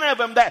 There's none of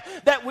them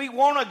that we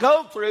want to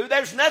go through.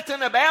 There's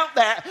nothing about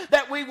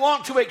that we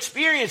want to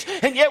experience.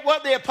 And yet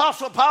what the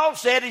Apostle Paul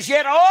said is,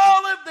 yet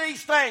all of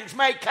these things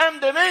may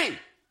come to me.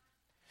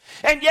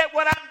 And yet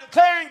what I'm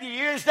declaring to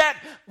you is that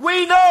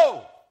we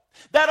know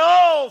that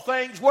all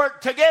things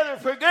work together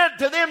for good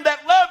to them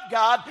that love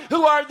God,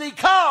 who are the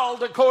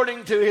called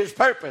according to His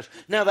purpose.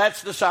 Now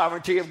that's the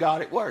sovereignty of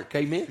God at work.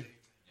 Amen.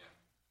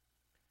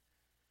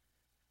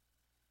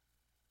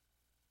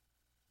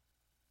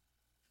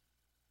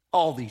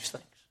 All these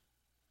things.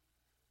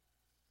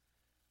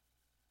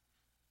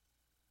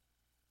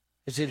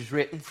 As it is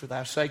written, for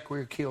thy sake we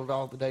are killed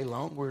all the day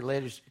long. We're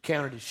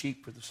counted as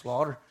sheep for the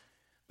slaughter.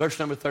 Verse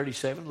number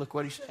 37, look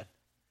what he said.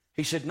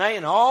 He said, nay,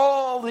 in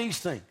all these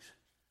things,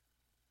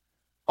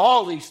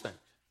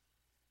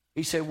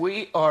 he said,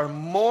 we are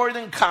more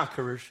than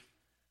conquerors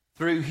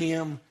through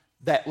him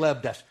that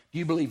loved us. Do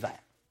you believe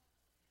that?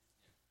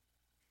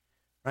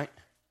 Right?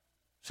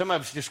 Some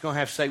of us are just going to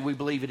have to say we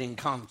believe it in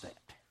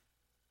concept.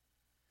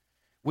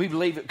 We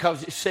believe it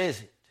because it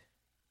says it.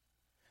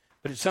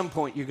 But at some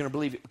point you're going to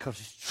believe it because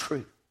it's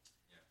true.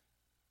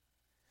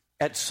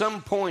 At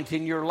some point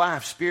in your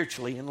life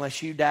spiritually,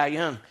 unless you die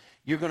young,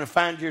 you're going to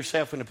find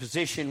yourself in a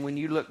position when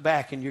you look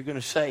back and you're going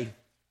to say,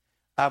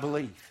 I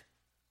believe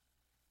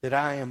that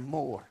I am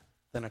more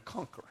than a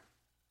conqueror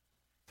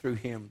through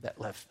him that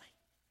loves me.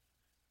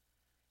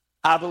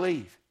 I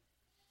believe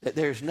that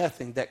there's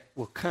nothing that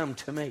will come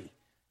to me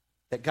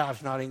that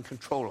God's not in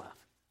control of.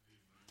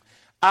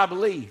 I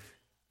believe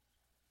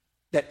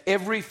that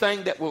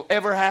everything that will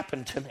ever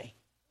happen to me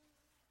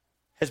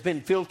has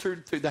been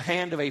filtered through the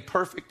hand of a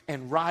perfect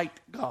and right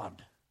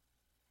God.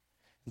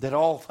 That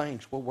all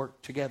things will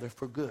work together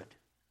for good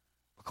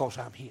because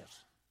I'm his.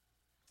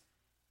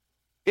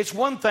 It's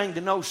one thing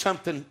to know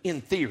something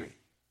in theory.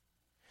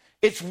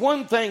 It's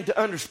one thing to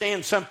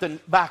understand something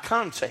by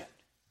concept.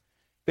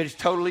 But it's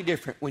totally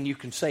different when you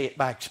can say it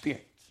by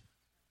experience.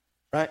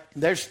 Right?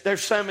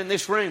 There's some in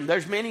this room,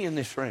 there's many in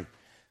this room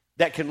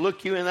that can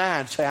look you in the eye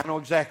and say, I know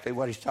exactly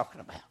what he's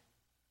talking about.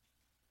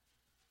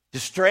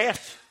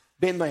 Distress,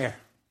 been there.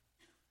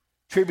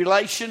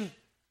 Tribulation,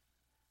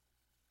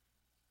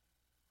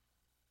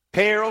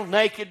 peril,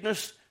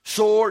 nakedness,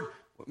 sword.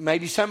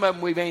 Maybe some of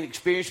them we ain't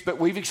experienced, but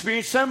we've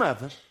experienced some of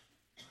them.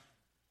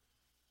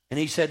 And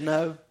he said,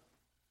 no.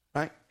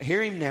 Right?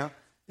 Hear him now.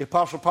 The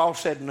Apostle Paul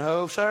said,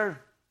 no, sir.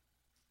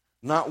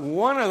 Not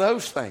one of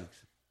those things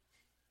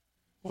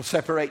will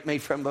separate me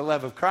from the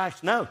love of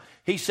Christ. No.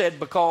 He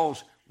said,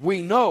 because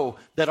we know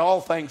that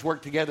all things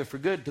work together for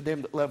good to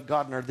them that love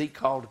God and are the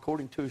called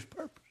according to his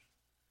purpose.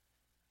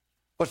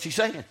 What's he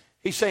saying?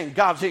 He's saying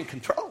God's in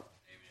control.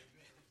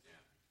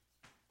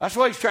 That's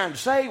what he's trying to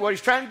say. What he's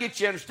trying to get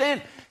you to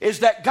understand is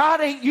that God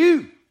ain't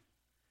you.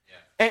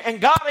 And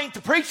God ain't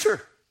the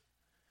preacher.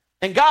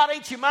 And God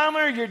ain't your mama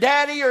or your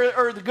daddy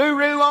or the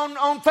guru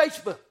on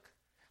Facebook.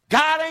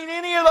 God ain't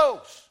any of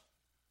those.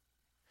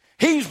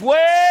 He's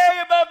way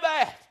above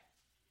that.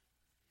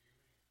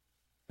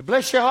 But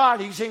bless your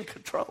heart, he's in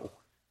control.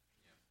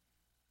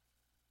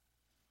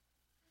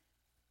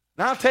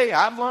 Now I'll tell you,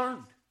 I've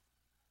learned.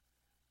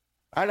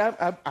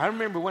 I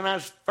remember when I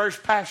was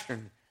first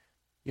pastoring,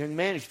 young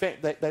man,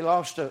 they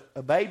lost a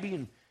baby,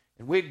 and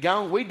we'd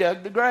gone. We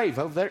dug the grave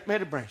over there at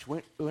Meadowbranch.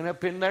 Went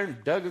up in there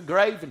and dug a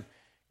grave,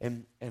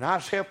 and I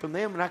was helping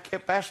them, and I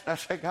kept asking. I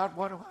said, God,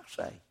 what do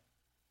I say?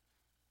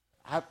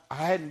 I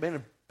hadn't been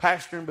a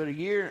pastoring but a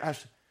year. I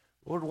said,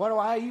 Lord, what do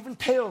I even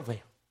tell them?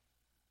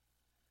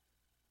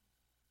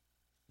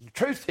 And the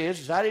truth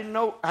is I didn't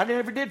know. I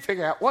never did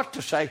figure out what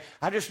to say.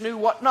 I just knew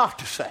what not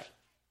to say.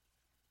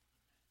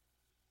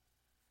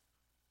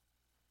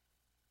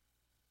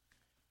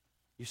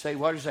 You say,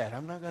 what is that?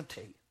 I'm not going to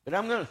tell you. But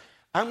I'm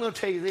going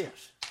to tell you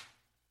this.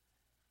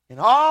 In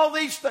all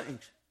these things,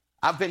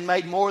 I've been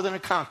made more than a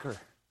conqueror.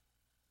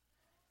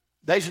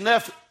 There's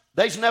enough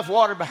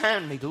water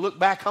behind me to look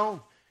back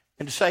on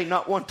and to say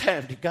not one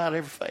time did God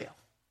ever fail.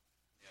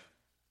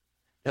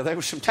 Now, there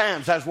were some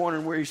times I was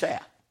wondering where he's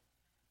at.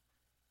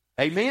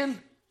 Amen?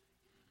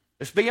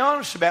 Let's be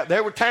honest about it.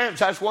 There were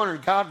times I was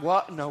wondering, God,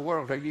 what in the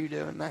world are you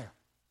doing now?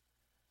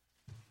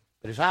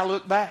 But as I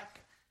look back,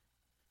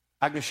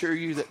 I can assure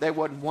you that there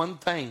wasn't one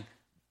thing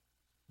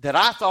that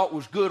I thought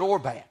was good or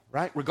bad,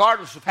 right?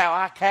 Regardless of how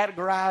I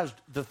categorized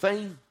the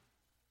thing,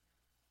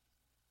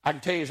 I can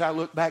tell you as I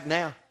look back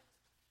now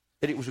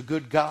that it was a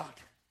good God.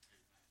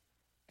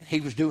 And he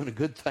was doing a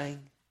good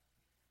thing.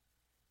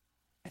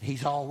 And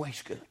he's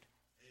always good.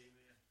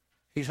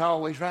 He's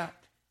always right.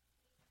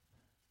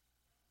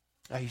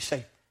 Now you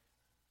say,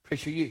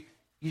 preacher, you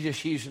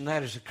just using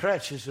that as a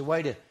crutch, as a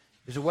way to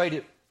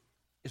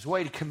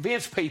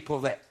convince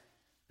people that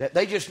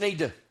they just need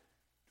to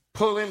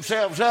pull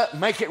themselves up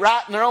and make it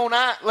right in their own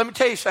eye. Let me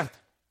tell you something.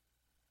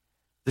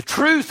 The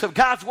truth of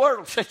God's word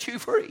will set you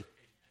free.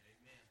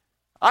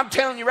 I'm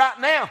telling you right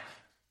now,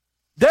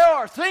 there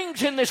are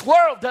things in this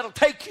world that'll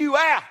take you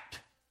out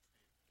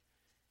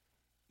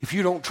if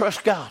you don't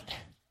trust God.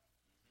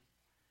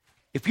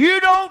 If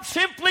you don't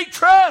simply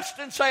trust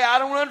and say, I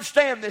don't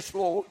understand this,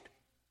 Lord,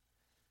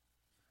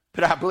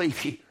 but I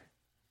believe you.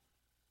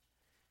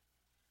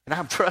 And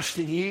I'm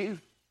trusting you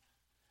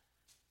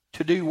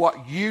to do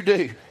what you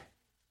do,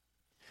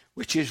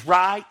 which is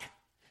right,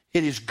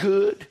 it is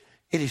good,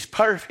 it is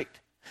perfect,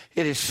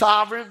 it is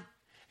sovereign,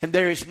 and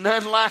there is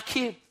none like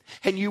you.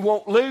 And you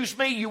won't lose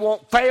me, you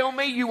won't fail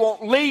me, you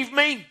won't leave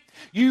me.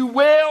 You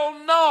will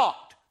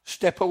not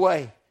step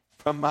away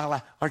from my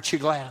life. Aren't you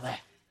glad of that?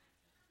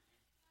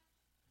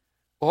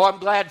 Oh, I'm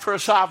glad for a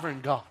sovereign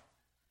God.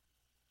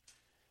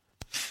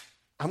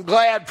 I'm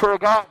glad for a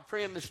God,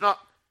 friend, that's not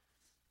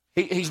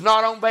He's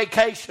not on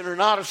vacation or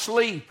not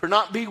asleep or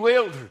not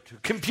bewildered or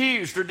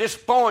confused or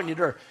disappointed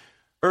or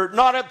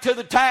not up to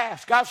the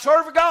task. I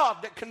serve a God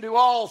that can do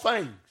all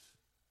things.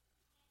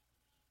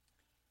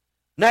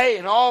 Nay,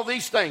 in all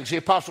these things, the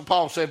Apostle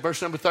Paul said,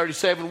 verse number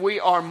 37, we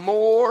are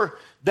more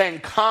than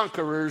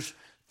conquerors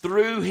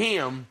through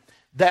him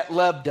that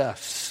loved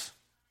us.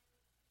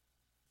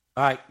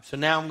 All right, so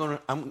now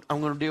I'm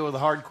going to deal with a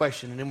hard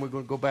question, and then we're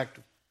going to go back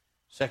to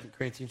 2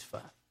 Corinthians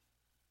 5.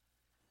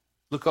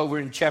 Look over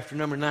in chapter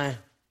number 9.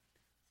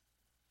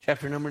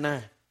 Chapter number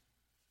 9.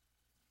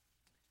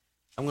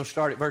 I'm going to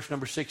start at verse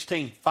number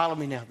 16. Follow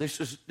me now. This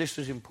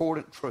is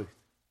important truth.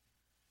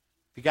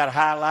 If you got a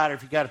highlighter,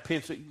 if you got a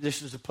pencil,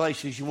 this is the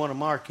places you want to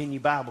mark in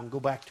your Bible and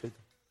go back to them.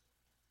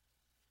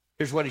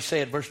 Here's what he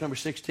said, verse number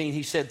 16.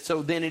 He said,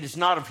 so then it is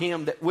not of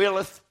him that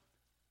willeth.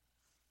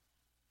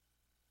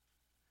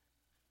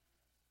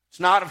 It's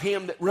not of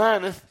him that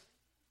runneth.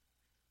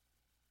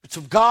 It's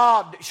of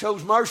God that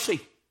shows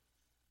mercy.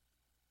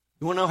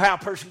 You want to know how a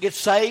person gets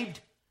saved?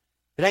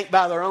 It ain't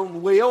by their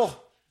own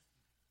will.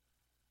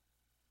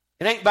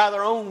 It ain't by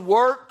their own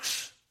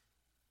works.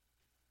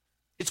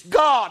 It's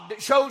God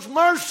that shows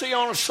mercy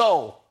on a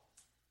soul.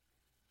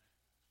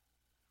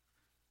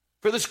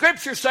 For the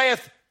scripture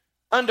saith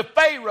unto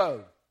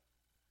Pharaoh,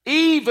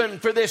 even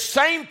for this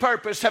same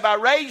purpose have I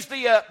raised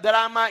thee up, that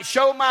I might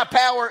show my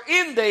power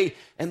in thee,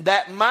 and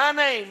that my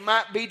name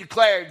might be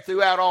declared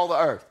throughout all the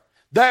earth.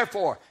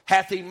 Therefore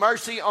hath he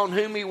mercy on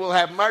whom he will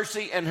have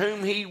mercy, and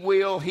whom he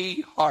will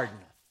he hardeneth.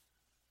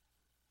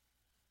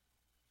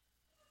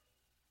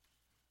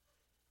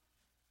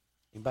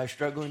 Anybody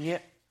struggling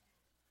yet?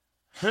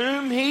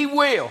 Whom he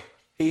will,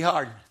 he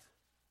hardeneth.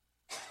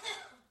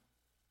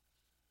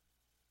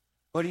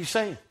 What are you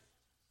saying?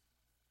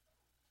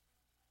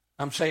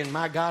 I'm saying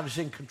my God is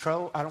in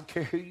control. I don't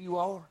care who you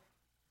are.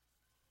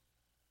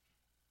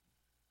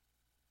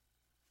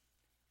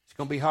 It's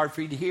going to be hard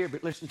for you to hear,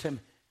 but listen to me.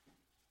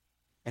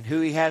 And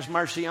who he has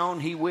mercy on,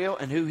 he will.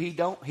 And who he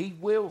don't, he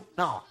will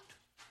not.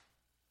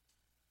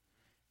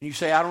 And you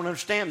say, I don't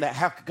understand that.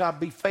 How could God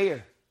be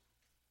fair?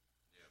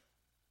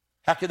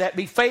 How could that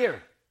be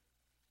fair?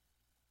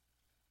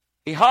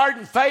 He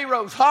hardened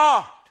Pharaoh's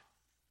heart.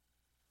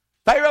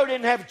 Pharaoh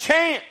didn't have a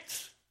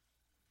chance.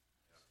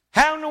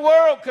 How in the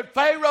world could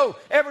Pharaoh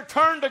ever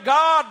turn to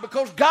God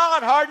because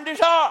God hardened his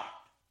heart?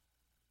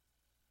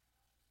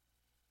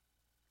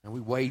 And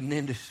we're wading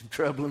into some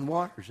troubling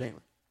waters, ain't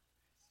we?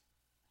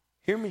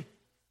 Hear me?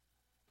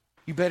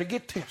 You better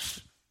get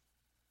this.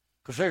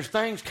 Because there's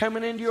things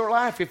coming into your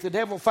life. If the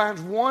devil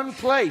finds one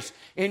place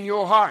in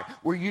your heart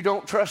where you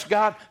don't trust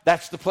God,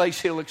 that's the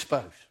place he'll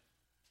expose.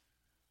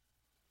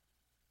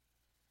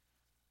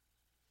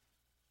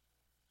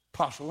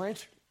 Apostle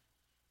answered.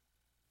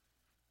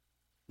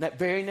 In that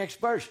very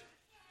next verse,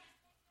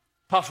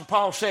 Apostle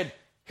Paul said,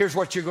 here's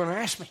what you're going to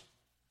ask me.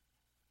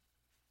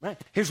 Right?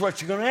 Here's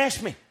what you're going to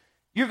ask me.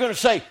 You're going to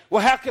say,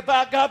 well, how could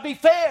God be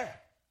fair?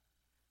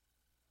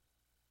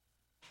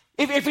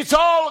 If it's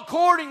all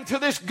according to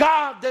this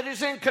God that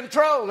is in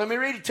control. Let me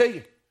read it to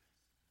you.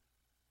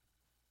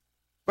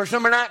 Verse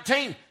number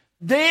 19.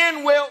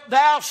 Then wilt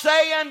thou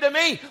say unto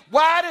me,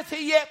 why doth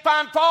he yet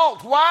find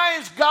fault? Why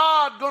is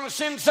God going to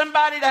send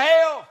somebody to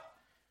hell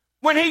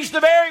when he's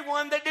the very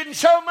one that didn't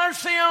show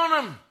mercy on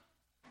them?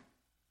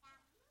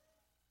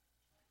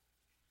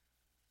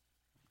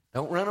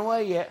 Don't run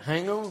away yet.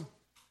 Hang on.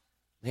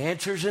 The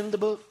answer's in the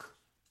book.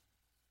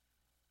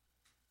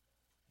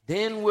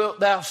 Then wilt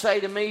thou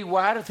say to me,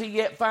 why doth he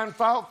yet find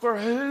fault? For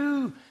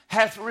who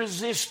hath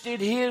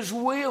resisted his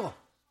will?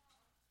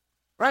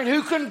 Right?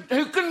 Who can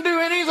do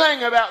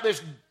anything about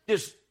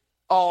this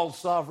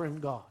all-sovereign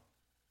God?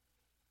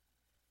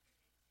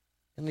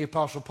 And the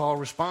Apostle Paul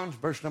responds,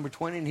 verse number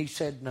 20, and he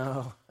said,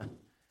 no.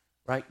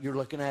 Right? You're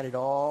looking at it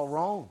all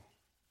wrong.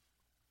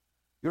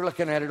 You're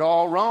looking at it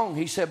all wrong.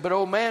 He said, but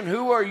oh man,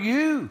 who are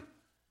you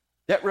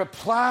that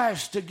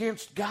replies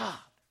against God?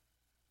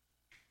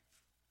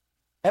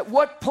 At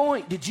what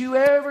point did you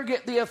ever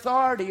get the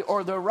authority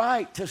or the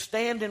right to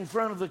stand in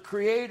front of the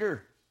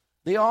Creator,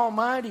 the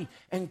Almighty,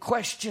 and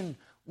question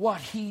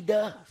what He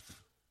does?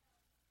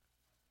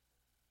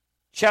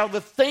 Shall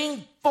the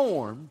thing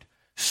formed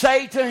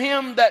say to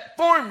him that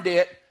formed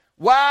it,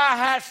 why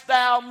hast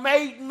thou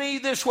made me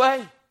this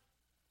way?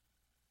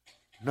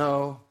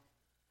 No.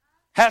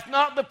 Hath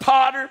not the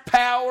potter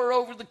power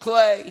over the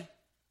clay,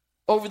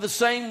 over the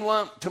same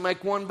lump, to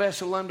make one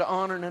vessel unto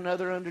honor and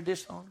another unto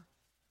dishonor?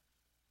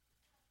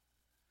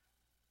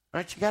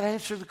 Right, you got to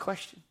answer the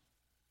question.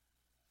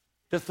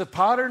 Does the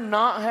potter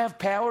not have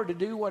power to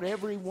do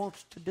whatever he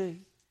wants to do?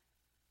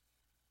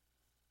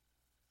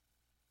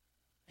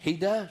 He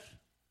does.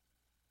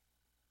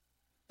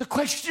 The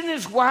question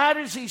is, why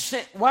does he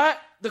send?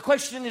 The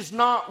question is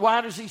not,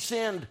 why does he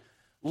send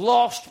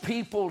lost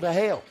people to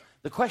hell?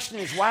 The question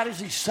is, why does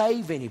he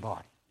save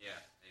anybody? Yeah,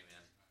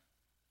 amen.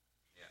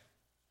 Yeah.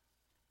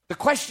 The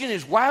question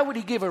is, why would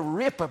he give a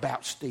rip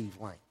about Steve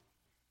Lane?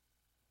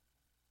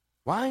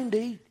 Why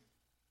indeed?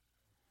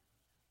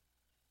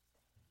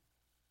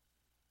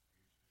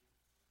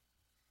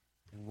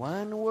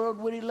 Why in the world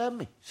would he love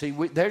me? See,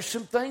 there's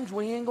some things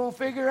we ain't going to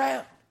figure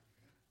out.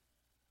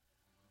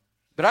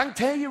 But I can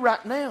tell you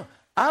right now,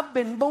 I've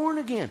been born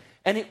again.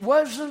 And it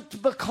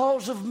wasn't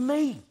because of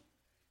me.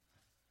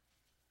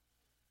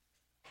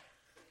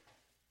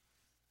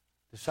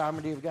 The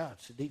sovereignty of God.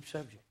 It's a deep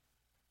subject.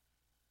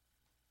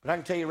 But I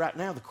can tell you right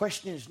now, the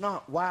question is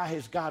not why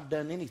has God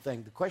done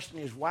anything. The question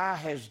is why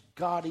has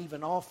God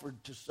even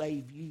offered to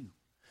save you?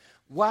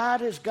 Why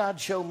does God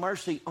show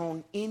mercy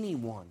on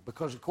anyone?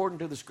 Because according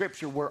to the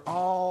Scripture, we're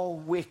all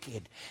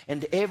wicked.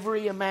 And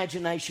every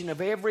imagination of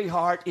every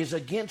heart is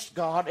against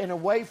God and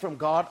away from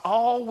God.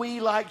 All we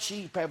like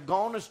sheep have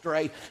gone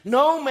astray.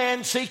 No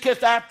man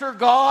seeketh after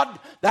God.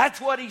 That's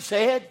what he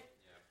said.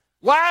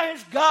 Why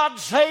has God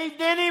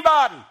saved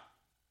anybody?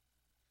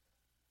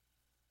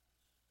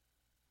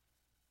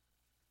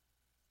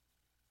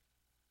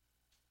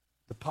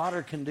 The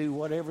potter can do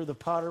whatever the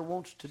potter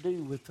wants to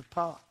do with the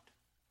pot.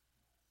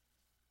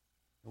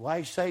 Why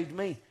he saved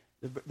me?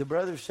 The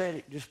brother said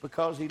it just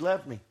because he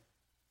loved me.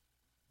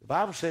 The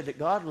Bible said that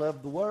God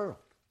loved the world.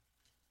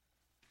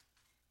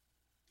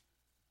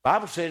 The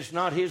Bible said it's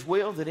not his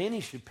will that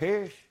any should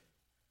perish,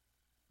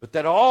 but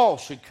that all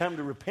should come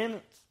to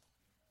repentance.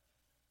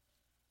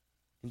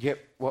 And yet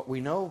what we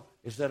know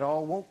is that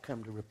all won't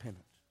come to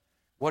repentance.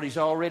 What he's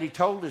already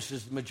told us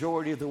is the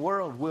majority of the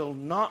world will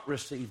not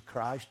receive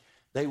Christ.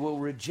 They will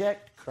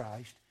reject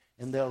Christ,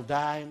 and they'll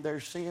die in their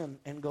sin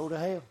and go to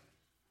hell.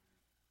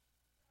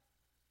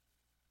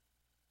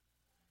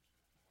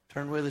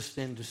 Turn with us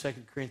then to 2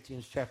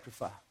 Corinthians chapter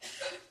 5.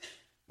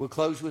 We'll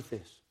close with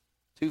this.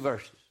 2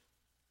 verses.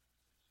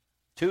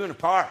 2 and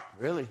apart,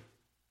 really.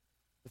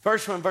 The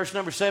first one, verse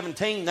number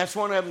 17, that's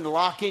one of them to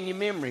lock in your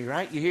memory,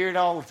 right? You hear it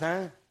all the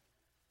time.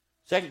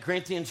 2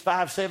 Corinthians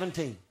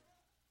 5:17.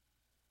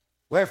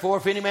 Wherefore,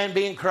 if any man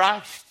be in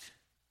Christ,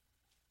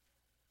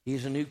 he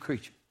is a new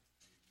creature.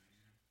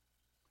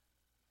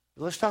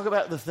 But let's talk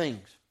about the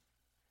things.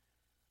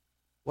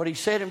 What he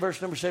said in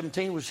verse number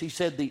 17 was he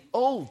said the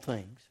old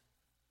things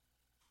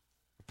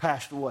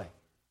passed away.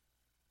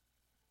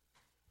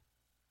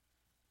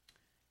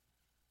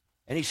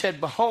 And he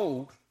said,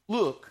 behold,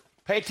 look,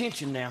 pay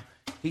attention now.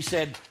 He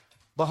said,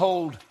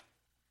 behold,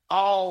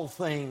 all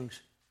things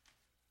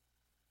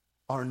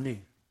are new.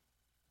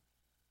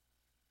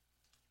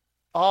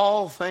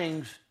 All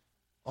things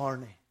are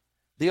new.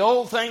 The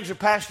old things are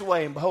passed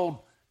away, and behold,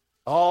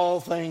 all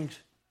things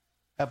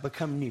have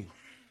become new.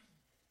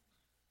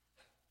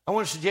 I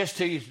want to suggest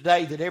to you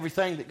today that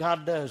everything that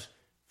God does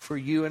for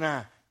you and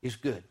I is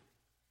good.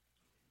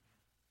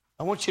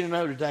 I want you to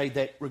know today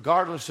that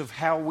regardless of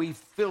how we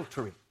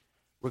filter it,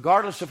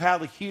 regardless of how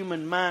the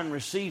human mind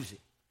receives it,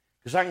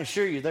 because I can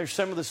assure you there's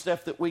some of the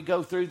stuff that we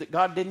go through that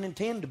God didn't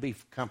intend to be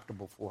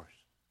comfortable for us.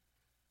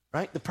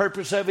 Right? The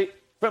purpose of it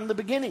from the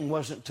beginning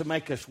wasn't to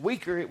make us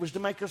weaker, it was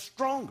to make us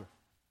stronger.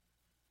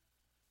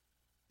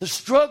 The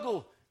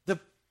struggle,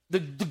 the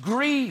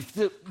grief,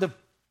 the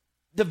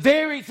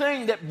very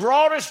thing that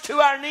brought us to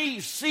our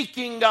knees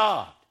seeking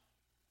God,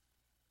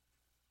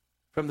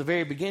 from the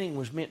very beginning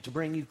was meant to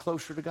bring you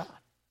closer to God.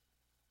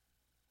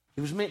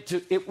 It was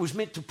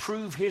meant to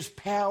prove his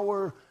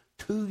power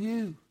to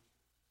you.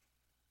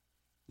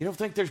 You don't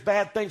think there's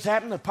bad things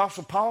happening? The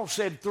Apostle Paul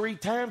said 3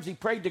 times he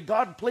prayed to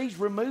God, please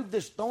remove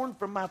this thorn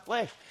from my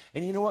flesh.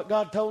 And you know what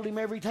God told him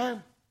every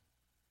time?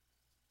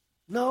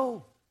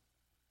 No.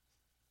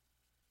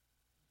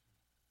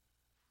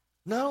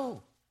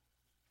 No.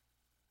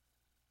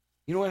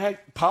 You know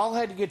what Paul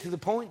had to get to the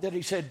point that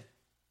he said,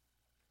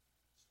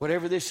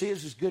 whatever this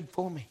is good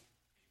for me.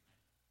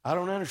 I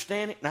don't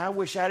understand it, and I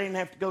wish I didn't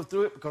have to go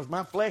through it because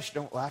my flesh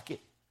don't like it.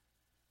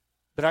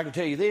 But I can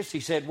tell you this, he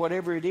said,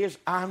 whatever it is,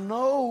 I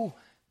know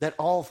that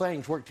all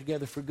things work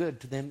together for good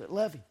to them that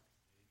love him.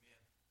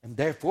 And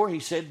therefore, he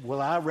said,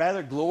 well, I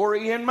rather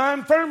glory in my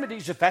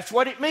infirmities. If that's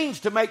what it means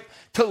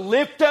to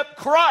lift up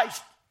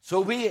Christ,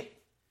 so be it.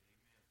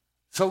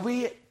 So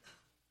be it.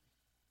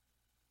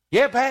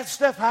 Yeah, bad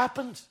stuff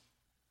happens.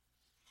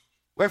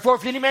 Wherefore,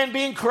 if any man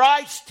be in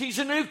Christ, he's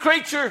a new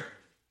creature.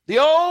 The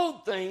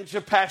old things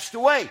are passed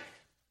away.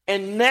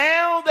 And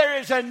now there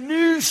is a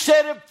new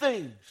set of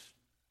things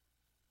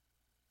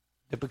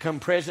that become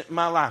present in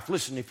my life.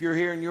 Listen, if you're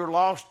here and you're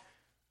lost,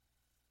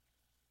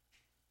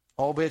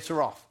 all bets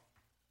are off.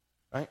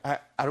 Right?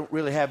 I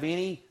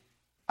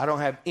don't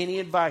have any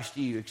advice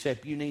to you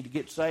except you need to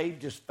get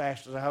saved just as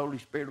fast as the Holy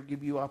Spirit will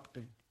give you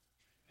opportunity.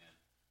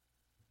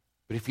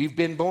 But if you've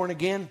been born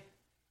again,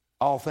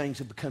 all things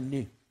have become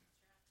new.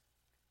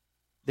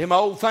 Them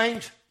old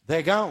things,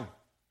 they're gone.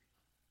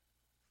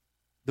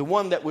 The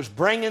one that was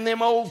bringing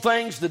them old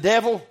things, the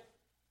devil,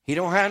 he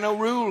don't have no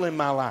rule in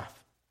my life.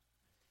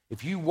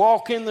 If you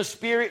walk in the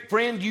Spirit,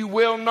 friend, you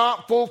will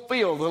not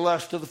fulfill the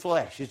lust of the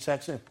flesh. It's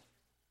that simple.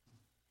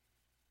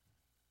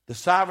 The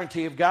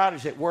sovereignty of God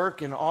is at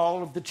work in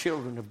all of the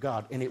children of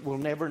God, and it will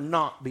never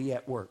not be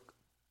at work.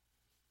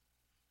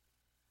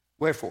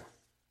 Wherefore,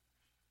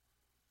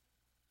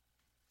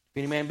 if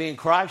any man be in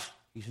Christ,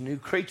 he's a new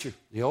creature.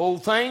 The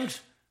old things,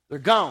 they're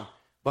gone.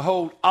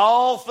 Behold,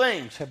 all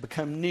things have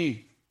become new.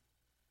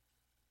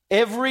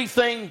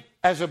 Everything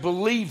as a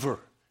believer,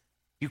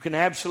 you can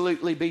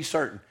absolutely be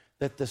certain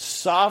that the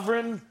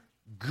sovereign,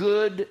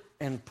 good,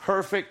 and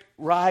perfect,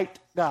 right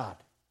God,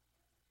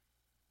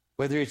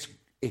 whether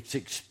it's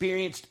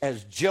experienced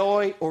as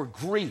joy or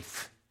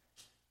grief,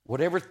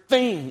 whatever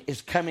thing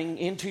is coming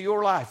into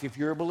your life, if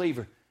you're a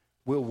believer,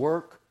 will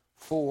work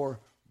for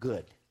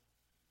good.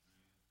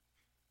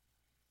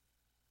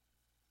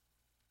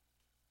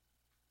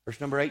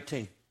 Verse number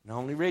 18. And I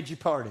only read you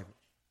part of it.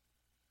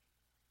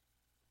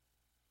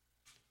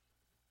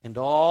 And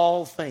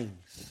all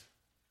things,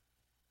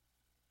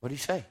 what did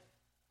he say?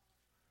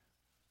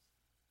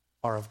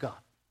 Are of God.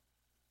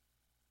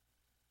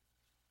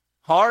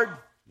 Hard?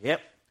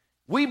 Yep.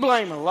 We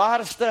blame a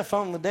lot of stuff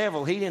on the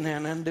devil he didn't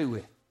have nothing to do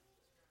with.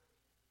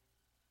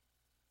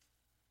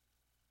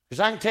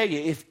 Because I can tell you,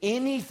 if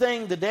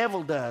anything the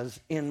devil does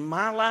in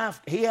my life,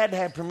 he had to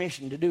have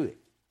permission to do it.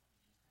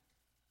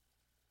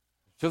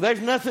 So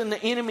there's nothing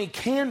the enemy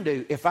can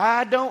do. If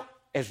I don't,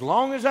 as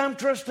long as I'm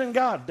trusting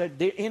God,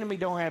 the enemy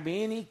don't have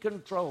any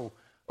control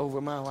over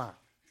my life.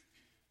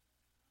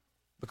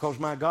 Because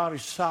my God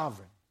is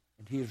sovereign,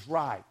 and he is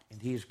right,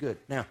 and he is good.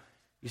 Now,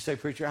 you say,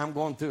 preacher, I'm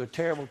going through a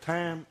terrible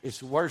time. It's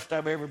the worst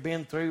I've ever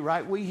been through,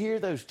 right? We hear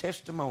those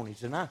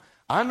testimonies, and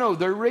I know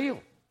they're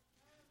real.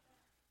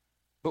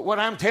 But what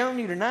I'm telling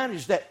you tonight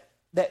is that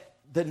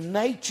the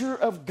nature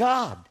of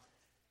God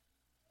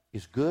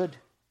is good,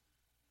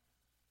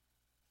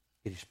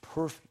 it is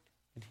perfect,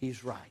 and he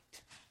is right.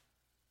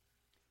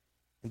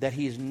 And that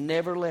he has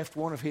never left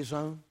one of his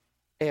own,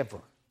 ever.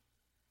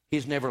 He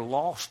has never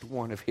lost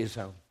one of his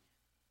own.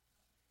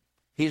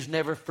 He has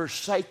never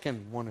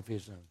forsaken one of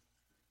his own.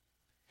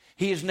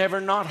 He has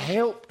never not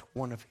helped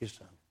one of his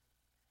own.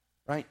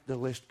 Right? The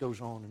list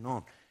goes on and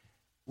on.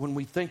 When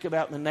we think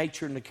about the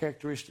nature and the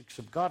characteristics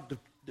of God,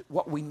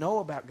 what we know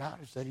about God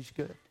is that he's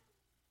good.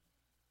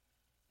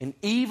 And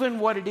even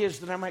what it is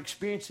that I'm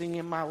experiencing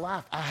in my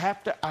life, I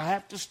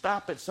have to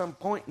stop at some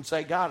point and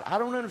say, God, I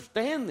don't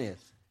understand this.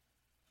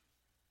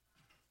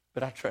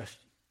 But I trust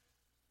you.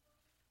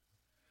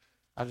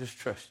 I just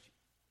trust you.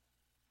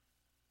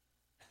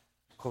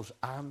 Because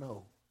I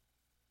know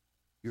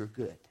you're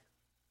good.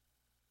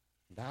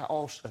 And I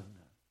also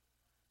know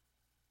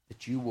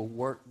that you will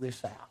work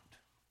this out.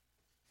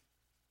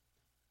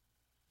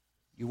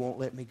 You won't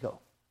let me go.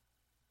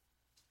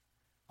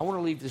 I want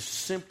to leave this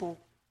simple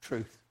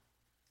truth.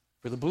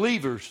 For the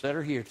believers that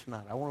are here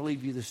tonight, I want to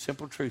leave you this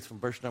simple truth from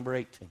verse number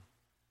 18.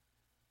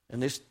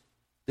 And this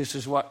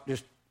is what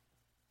just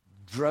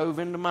drove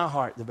into my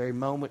heart the very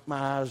moment my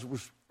eyes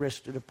was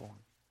rested upon.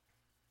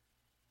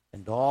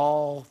 And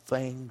all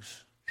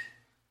things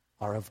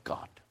are of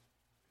God.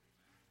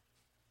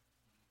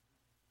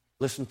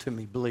 Listen to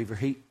me, believer.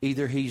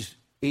 Either he's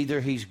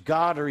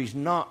God or he's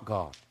not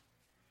God.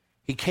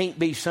 He can't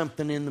be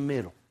something in the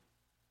middle.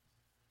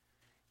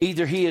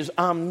 Either he is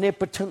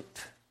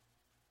omnipotent,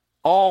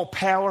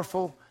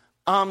 all-powerful,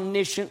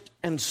 omniscient,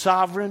 and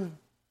sovereign,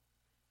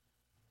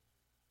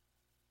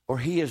 or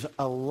he is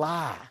a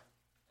lie.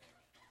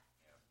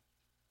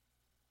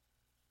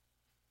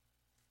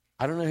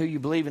 I don't know who you're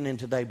believing in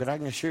today, but I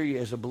can assure you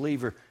as a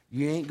believer,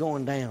 you ain't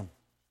going down.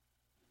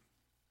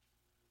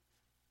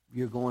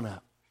 You're going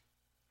up.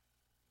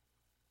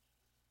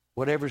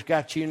 Whatever's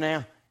got you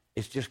now,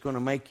 it's just going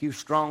to make you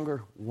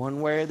stronger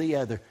one way or the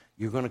other.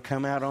 You're going to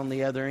come out on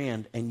the other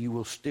end, and you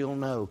will still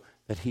know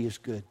that he is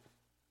good.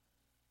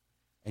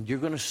 And you're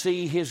going to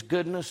see his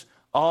goodness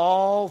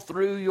all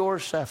through your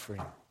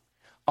suffering,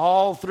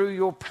 all through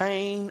your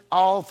pain,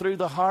 all through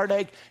the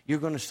heartache. You're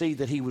going to see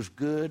that he was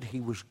good, he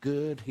was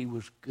good, he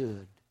was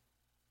good.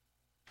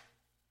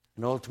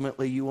 And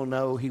ultimately you will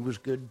know he was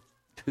good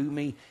to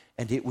me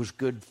and it was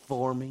good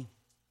for me.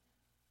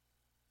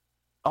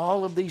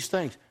 All of these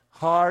things,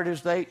 hard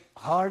as they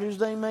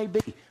may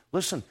be.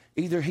 Listen,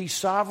 either he's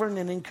sovereign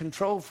and in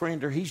control,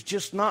 friend, or he's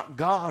just not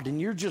God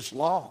and you're just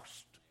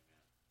lost.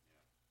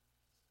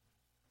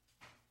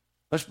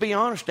 Let's be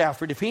honest,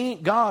 Alfred. If he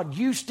ain't God,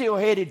 you still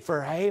headed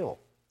for hell.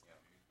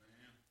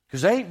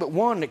 Because there ain't but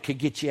one that could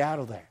get you out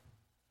of there.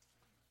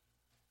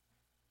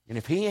 And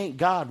if he ain't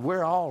God,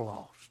 we're all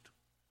lost.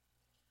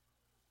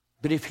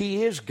 But if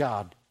he is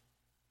God,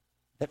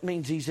 that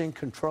means he's in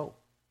control.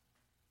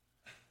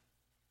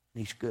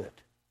 And he's good.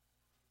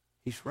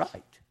 He's right.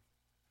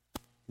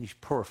 And he's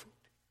perfect.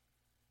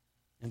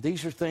 And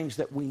these are things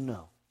that we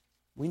know.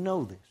 We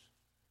know this.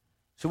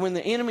 So when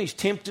the enemy's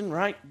tempting,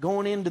 right,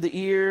 going into the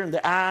ear and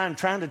the eye and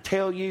trying to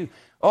tell you,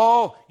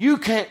 oh, you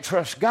can't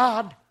trust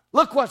God.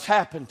 Look what's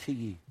happened to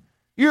you.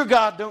 Your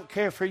God don't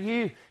care for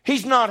you.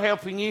 He's not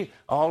helping you.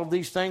 All of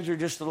these things are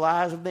just the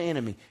lies of the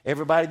enemy.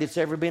 Everybody that's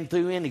ever been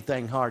through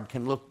anything hard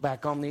can look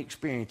back on the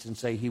experience and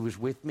say, he was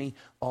with me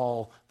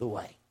all the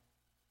way.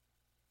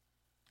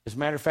 As a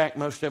matter of fact,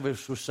 most of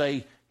us will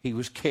say, he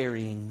was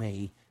carrying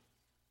me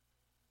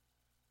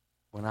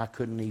when I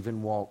couldn't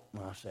even walk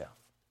myself.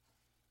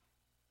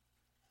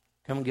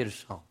 Come and get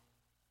us home.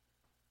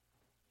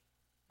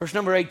 Verse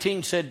number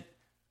 18 said,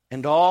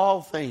 and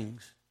all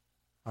things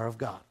are of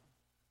God.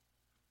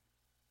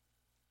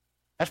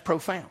 That's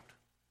profound.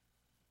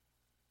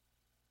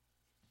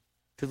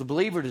 To the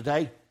believer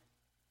today,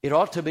 it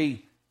ought to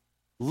be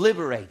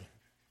liberating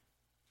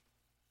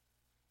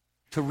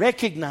to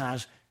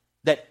recognize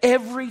that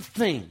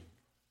everything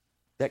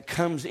that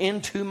comes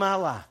into my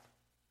life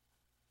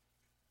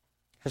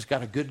has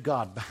got a good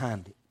God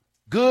behind it.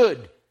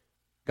 Good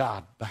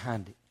God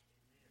behind it.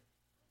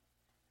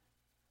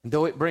 And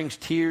though it brings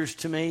tears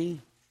to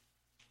me,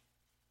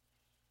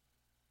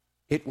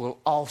 it will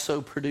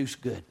also produce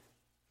good.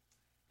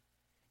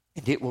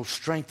 And it will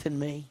strengthen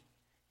me.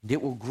 And it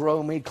will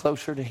grow me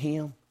closer to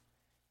Him.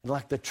 And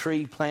like the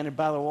tree planted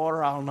by the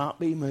water, I'll not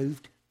be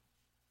moved.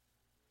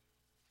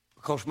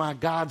 Because my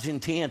God's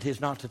intent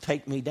is not to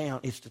take me down,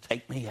 it's to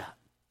take me up.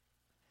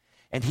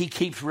 And He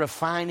keeps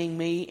refining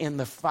me in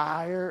the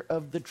fire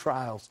of the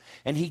trials.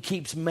 And He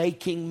keeps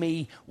making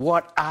me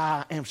what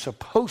I am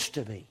supposed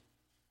to be.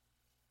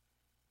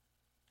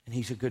 And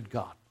He's a good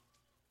God.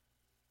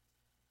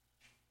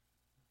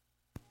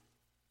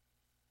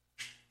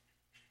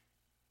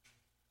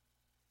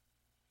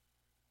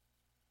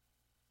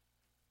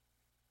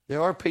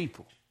 There are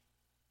people,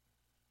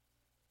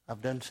 I've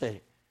done said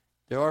it,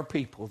 there are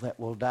people that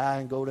will die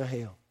and go to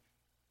hell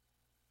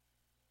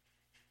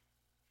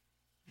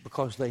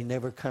because they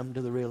never come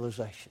to the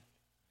realization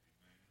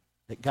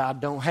that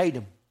God don't hate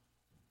them.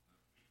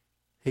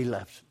 He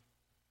loves them.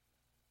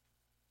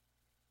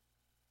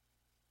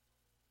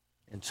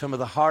 And some of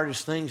the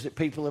hardest things that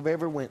people have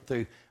ever went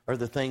through are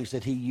the things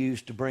that He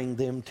used to bring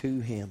them to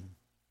Him.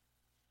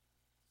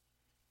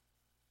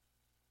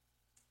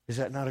 Is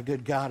that not a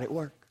good God at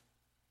work?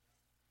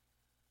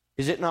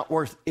 Is it not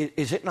worth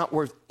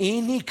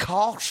any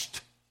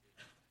cost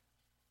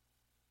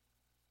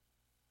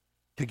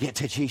to get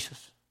to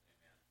Jesus?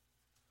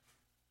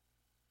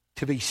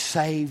 To be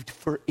saved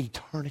for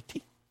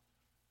eternity?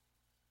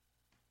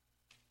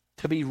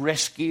 To be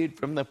rescued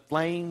from the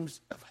flames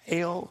of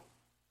hell?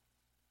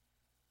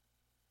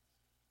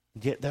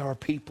 Yet there are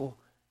people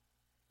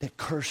that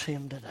curse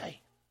Him today.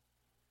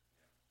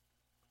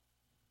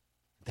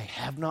 They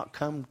have not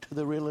come to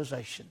the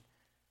realization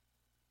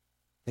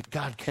that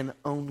God can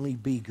only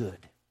be good.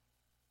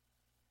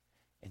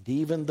 And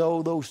even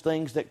though those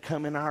things that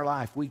come in our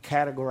life, we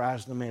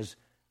categorize them as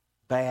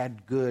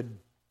bad, good,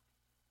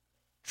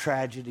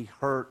 tragedy,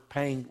 hurt,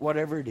 pain,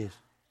 whatever it is,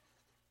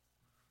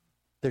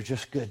 they're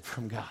just good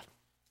from God.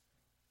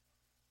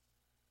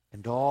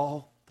 And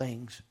all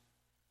things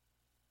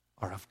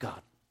are of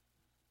God.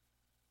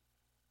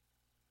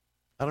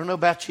 I don't know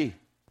about you.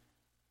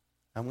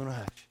 I'm going to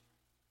hush.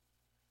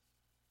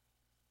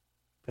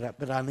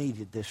 But I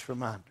needed this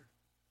reminder.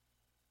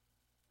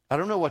 I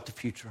don't know what the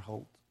future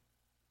holds.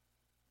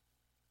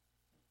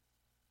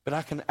 But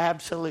I can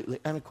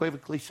absolutely,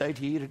 unequivocally say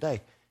to you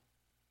today,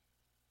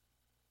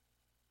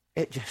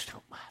 it just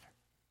don't matter.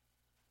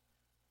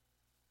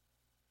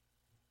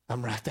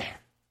 I'm right there.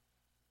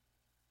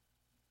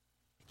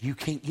 You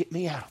can't get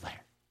me out of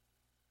there.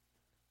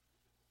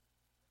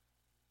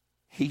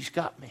 He's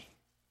got me.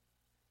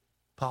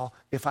 Paul,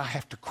 if I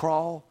have to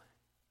crawl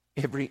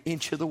every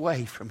inch of the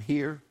way from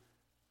here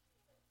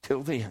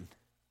till then,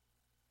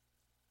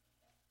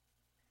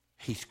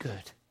 He's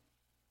good.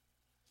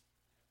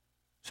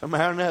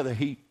 Somehow or another,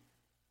 He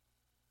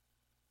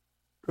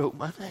wrote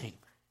my name.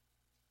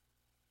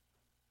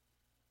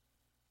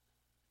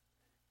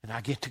 And I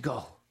get to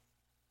go.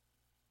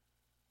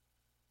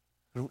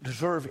 I don't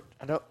deserve it.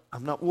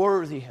 I'm not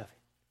worthy of it.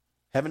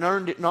 Haven't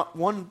earned it not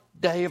one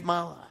day of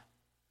my life.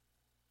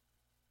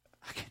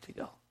 I get to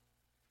go.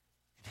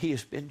 And He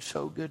has been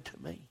so good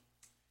to me.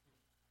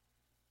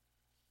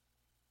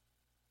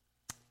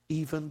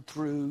 Even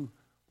through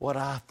what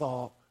I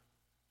thought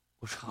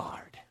was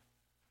hard,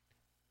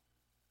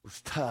 was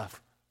tough,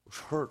 was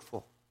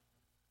hurtful.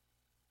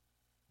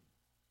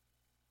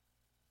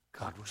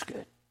 God was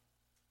good.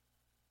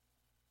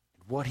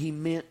 What He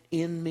meant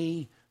in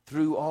me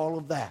through all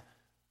of that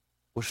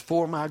was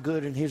for my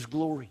good and His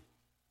glory.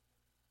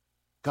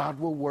 God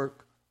will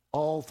work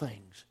all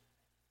things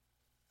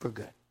for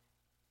good.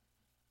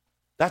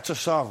 That's a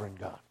sovereign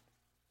God.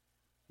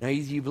 Now,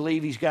 either you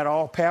believe He's got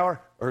all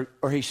power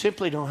or He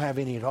simply don't have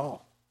any at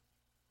all.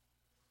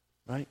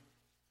 Right?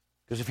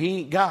 Because if He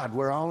ain't God,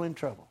 we're all in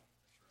trouble.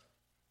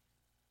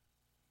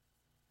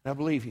 And I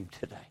believe Him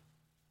today.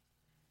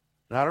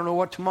 And I don't know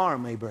what tomorrow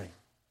may bring.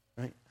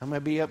 Right? I may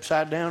be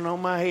upside down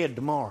on my head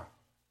tomorrow.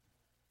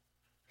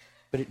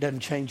 But it doesn't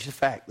change the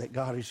fact that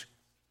God is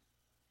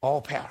all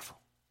powerful.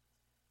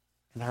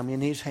 And I'm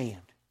in His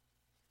hand.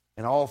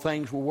 And all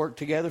things will work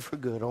together for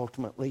good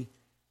ultimately.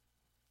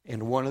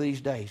 And one of these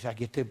days I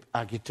get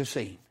to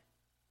see Him.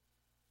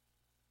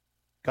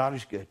 God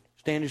is good.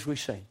 Stand as we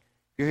sing.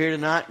 If you're here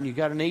tonight and you've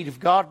got a need of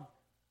God,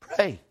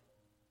 pray.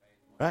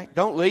 Right?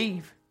 Don't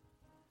leave.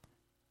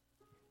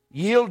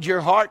 Yield your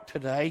heart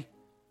today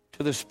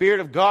to the Spirit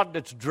of God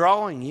that's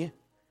drawing you.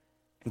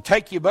 And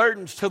take your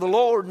burdens to the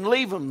Lord and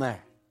leave them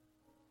there.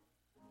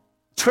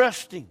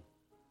 Trust Him.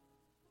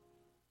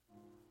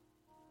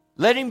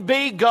 Let Him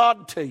be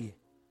God to you.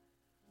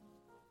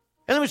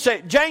 And let me say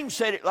it. James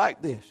said it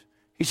like this.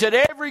 He said,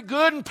 every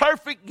good and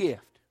perfect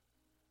gift.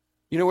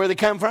 You know where they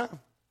come from?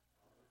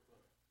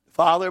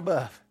 Father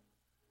above.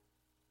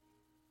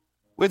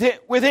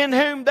 Within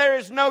whom there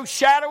is no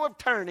shadow of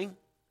turning,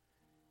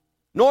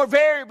 nor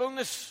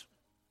variableness.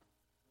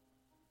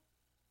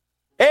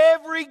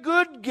 Every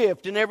good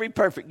gift and every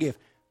perfect gift,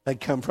 they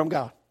come from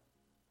God.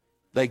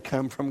 They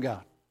come from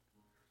God.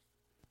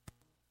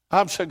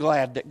 I'm so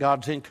glad that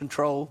God's in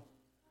control.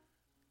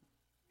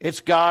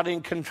 It's God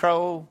in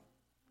control.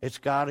 It's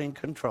God in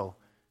control.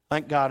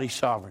 Thank God He's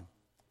sovereign.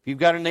 If you've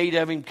got a need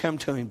of Him, come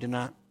to Him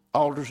tonight.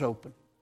 Altar's open.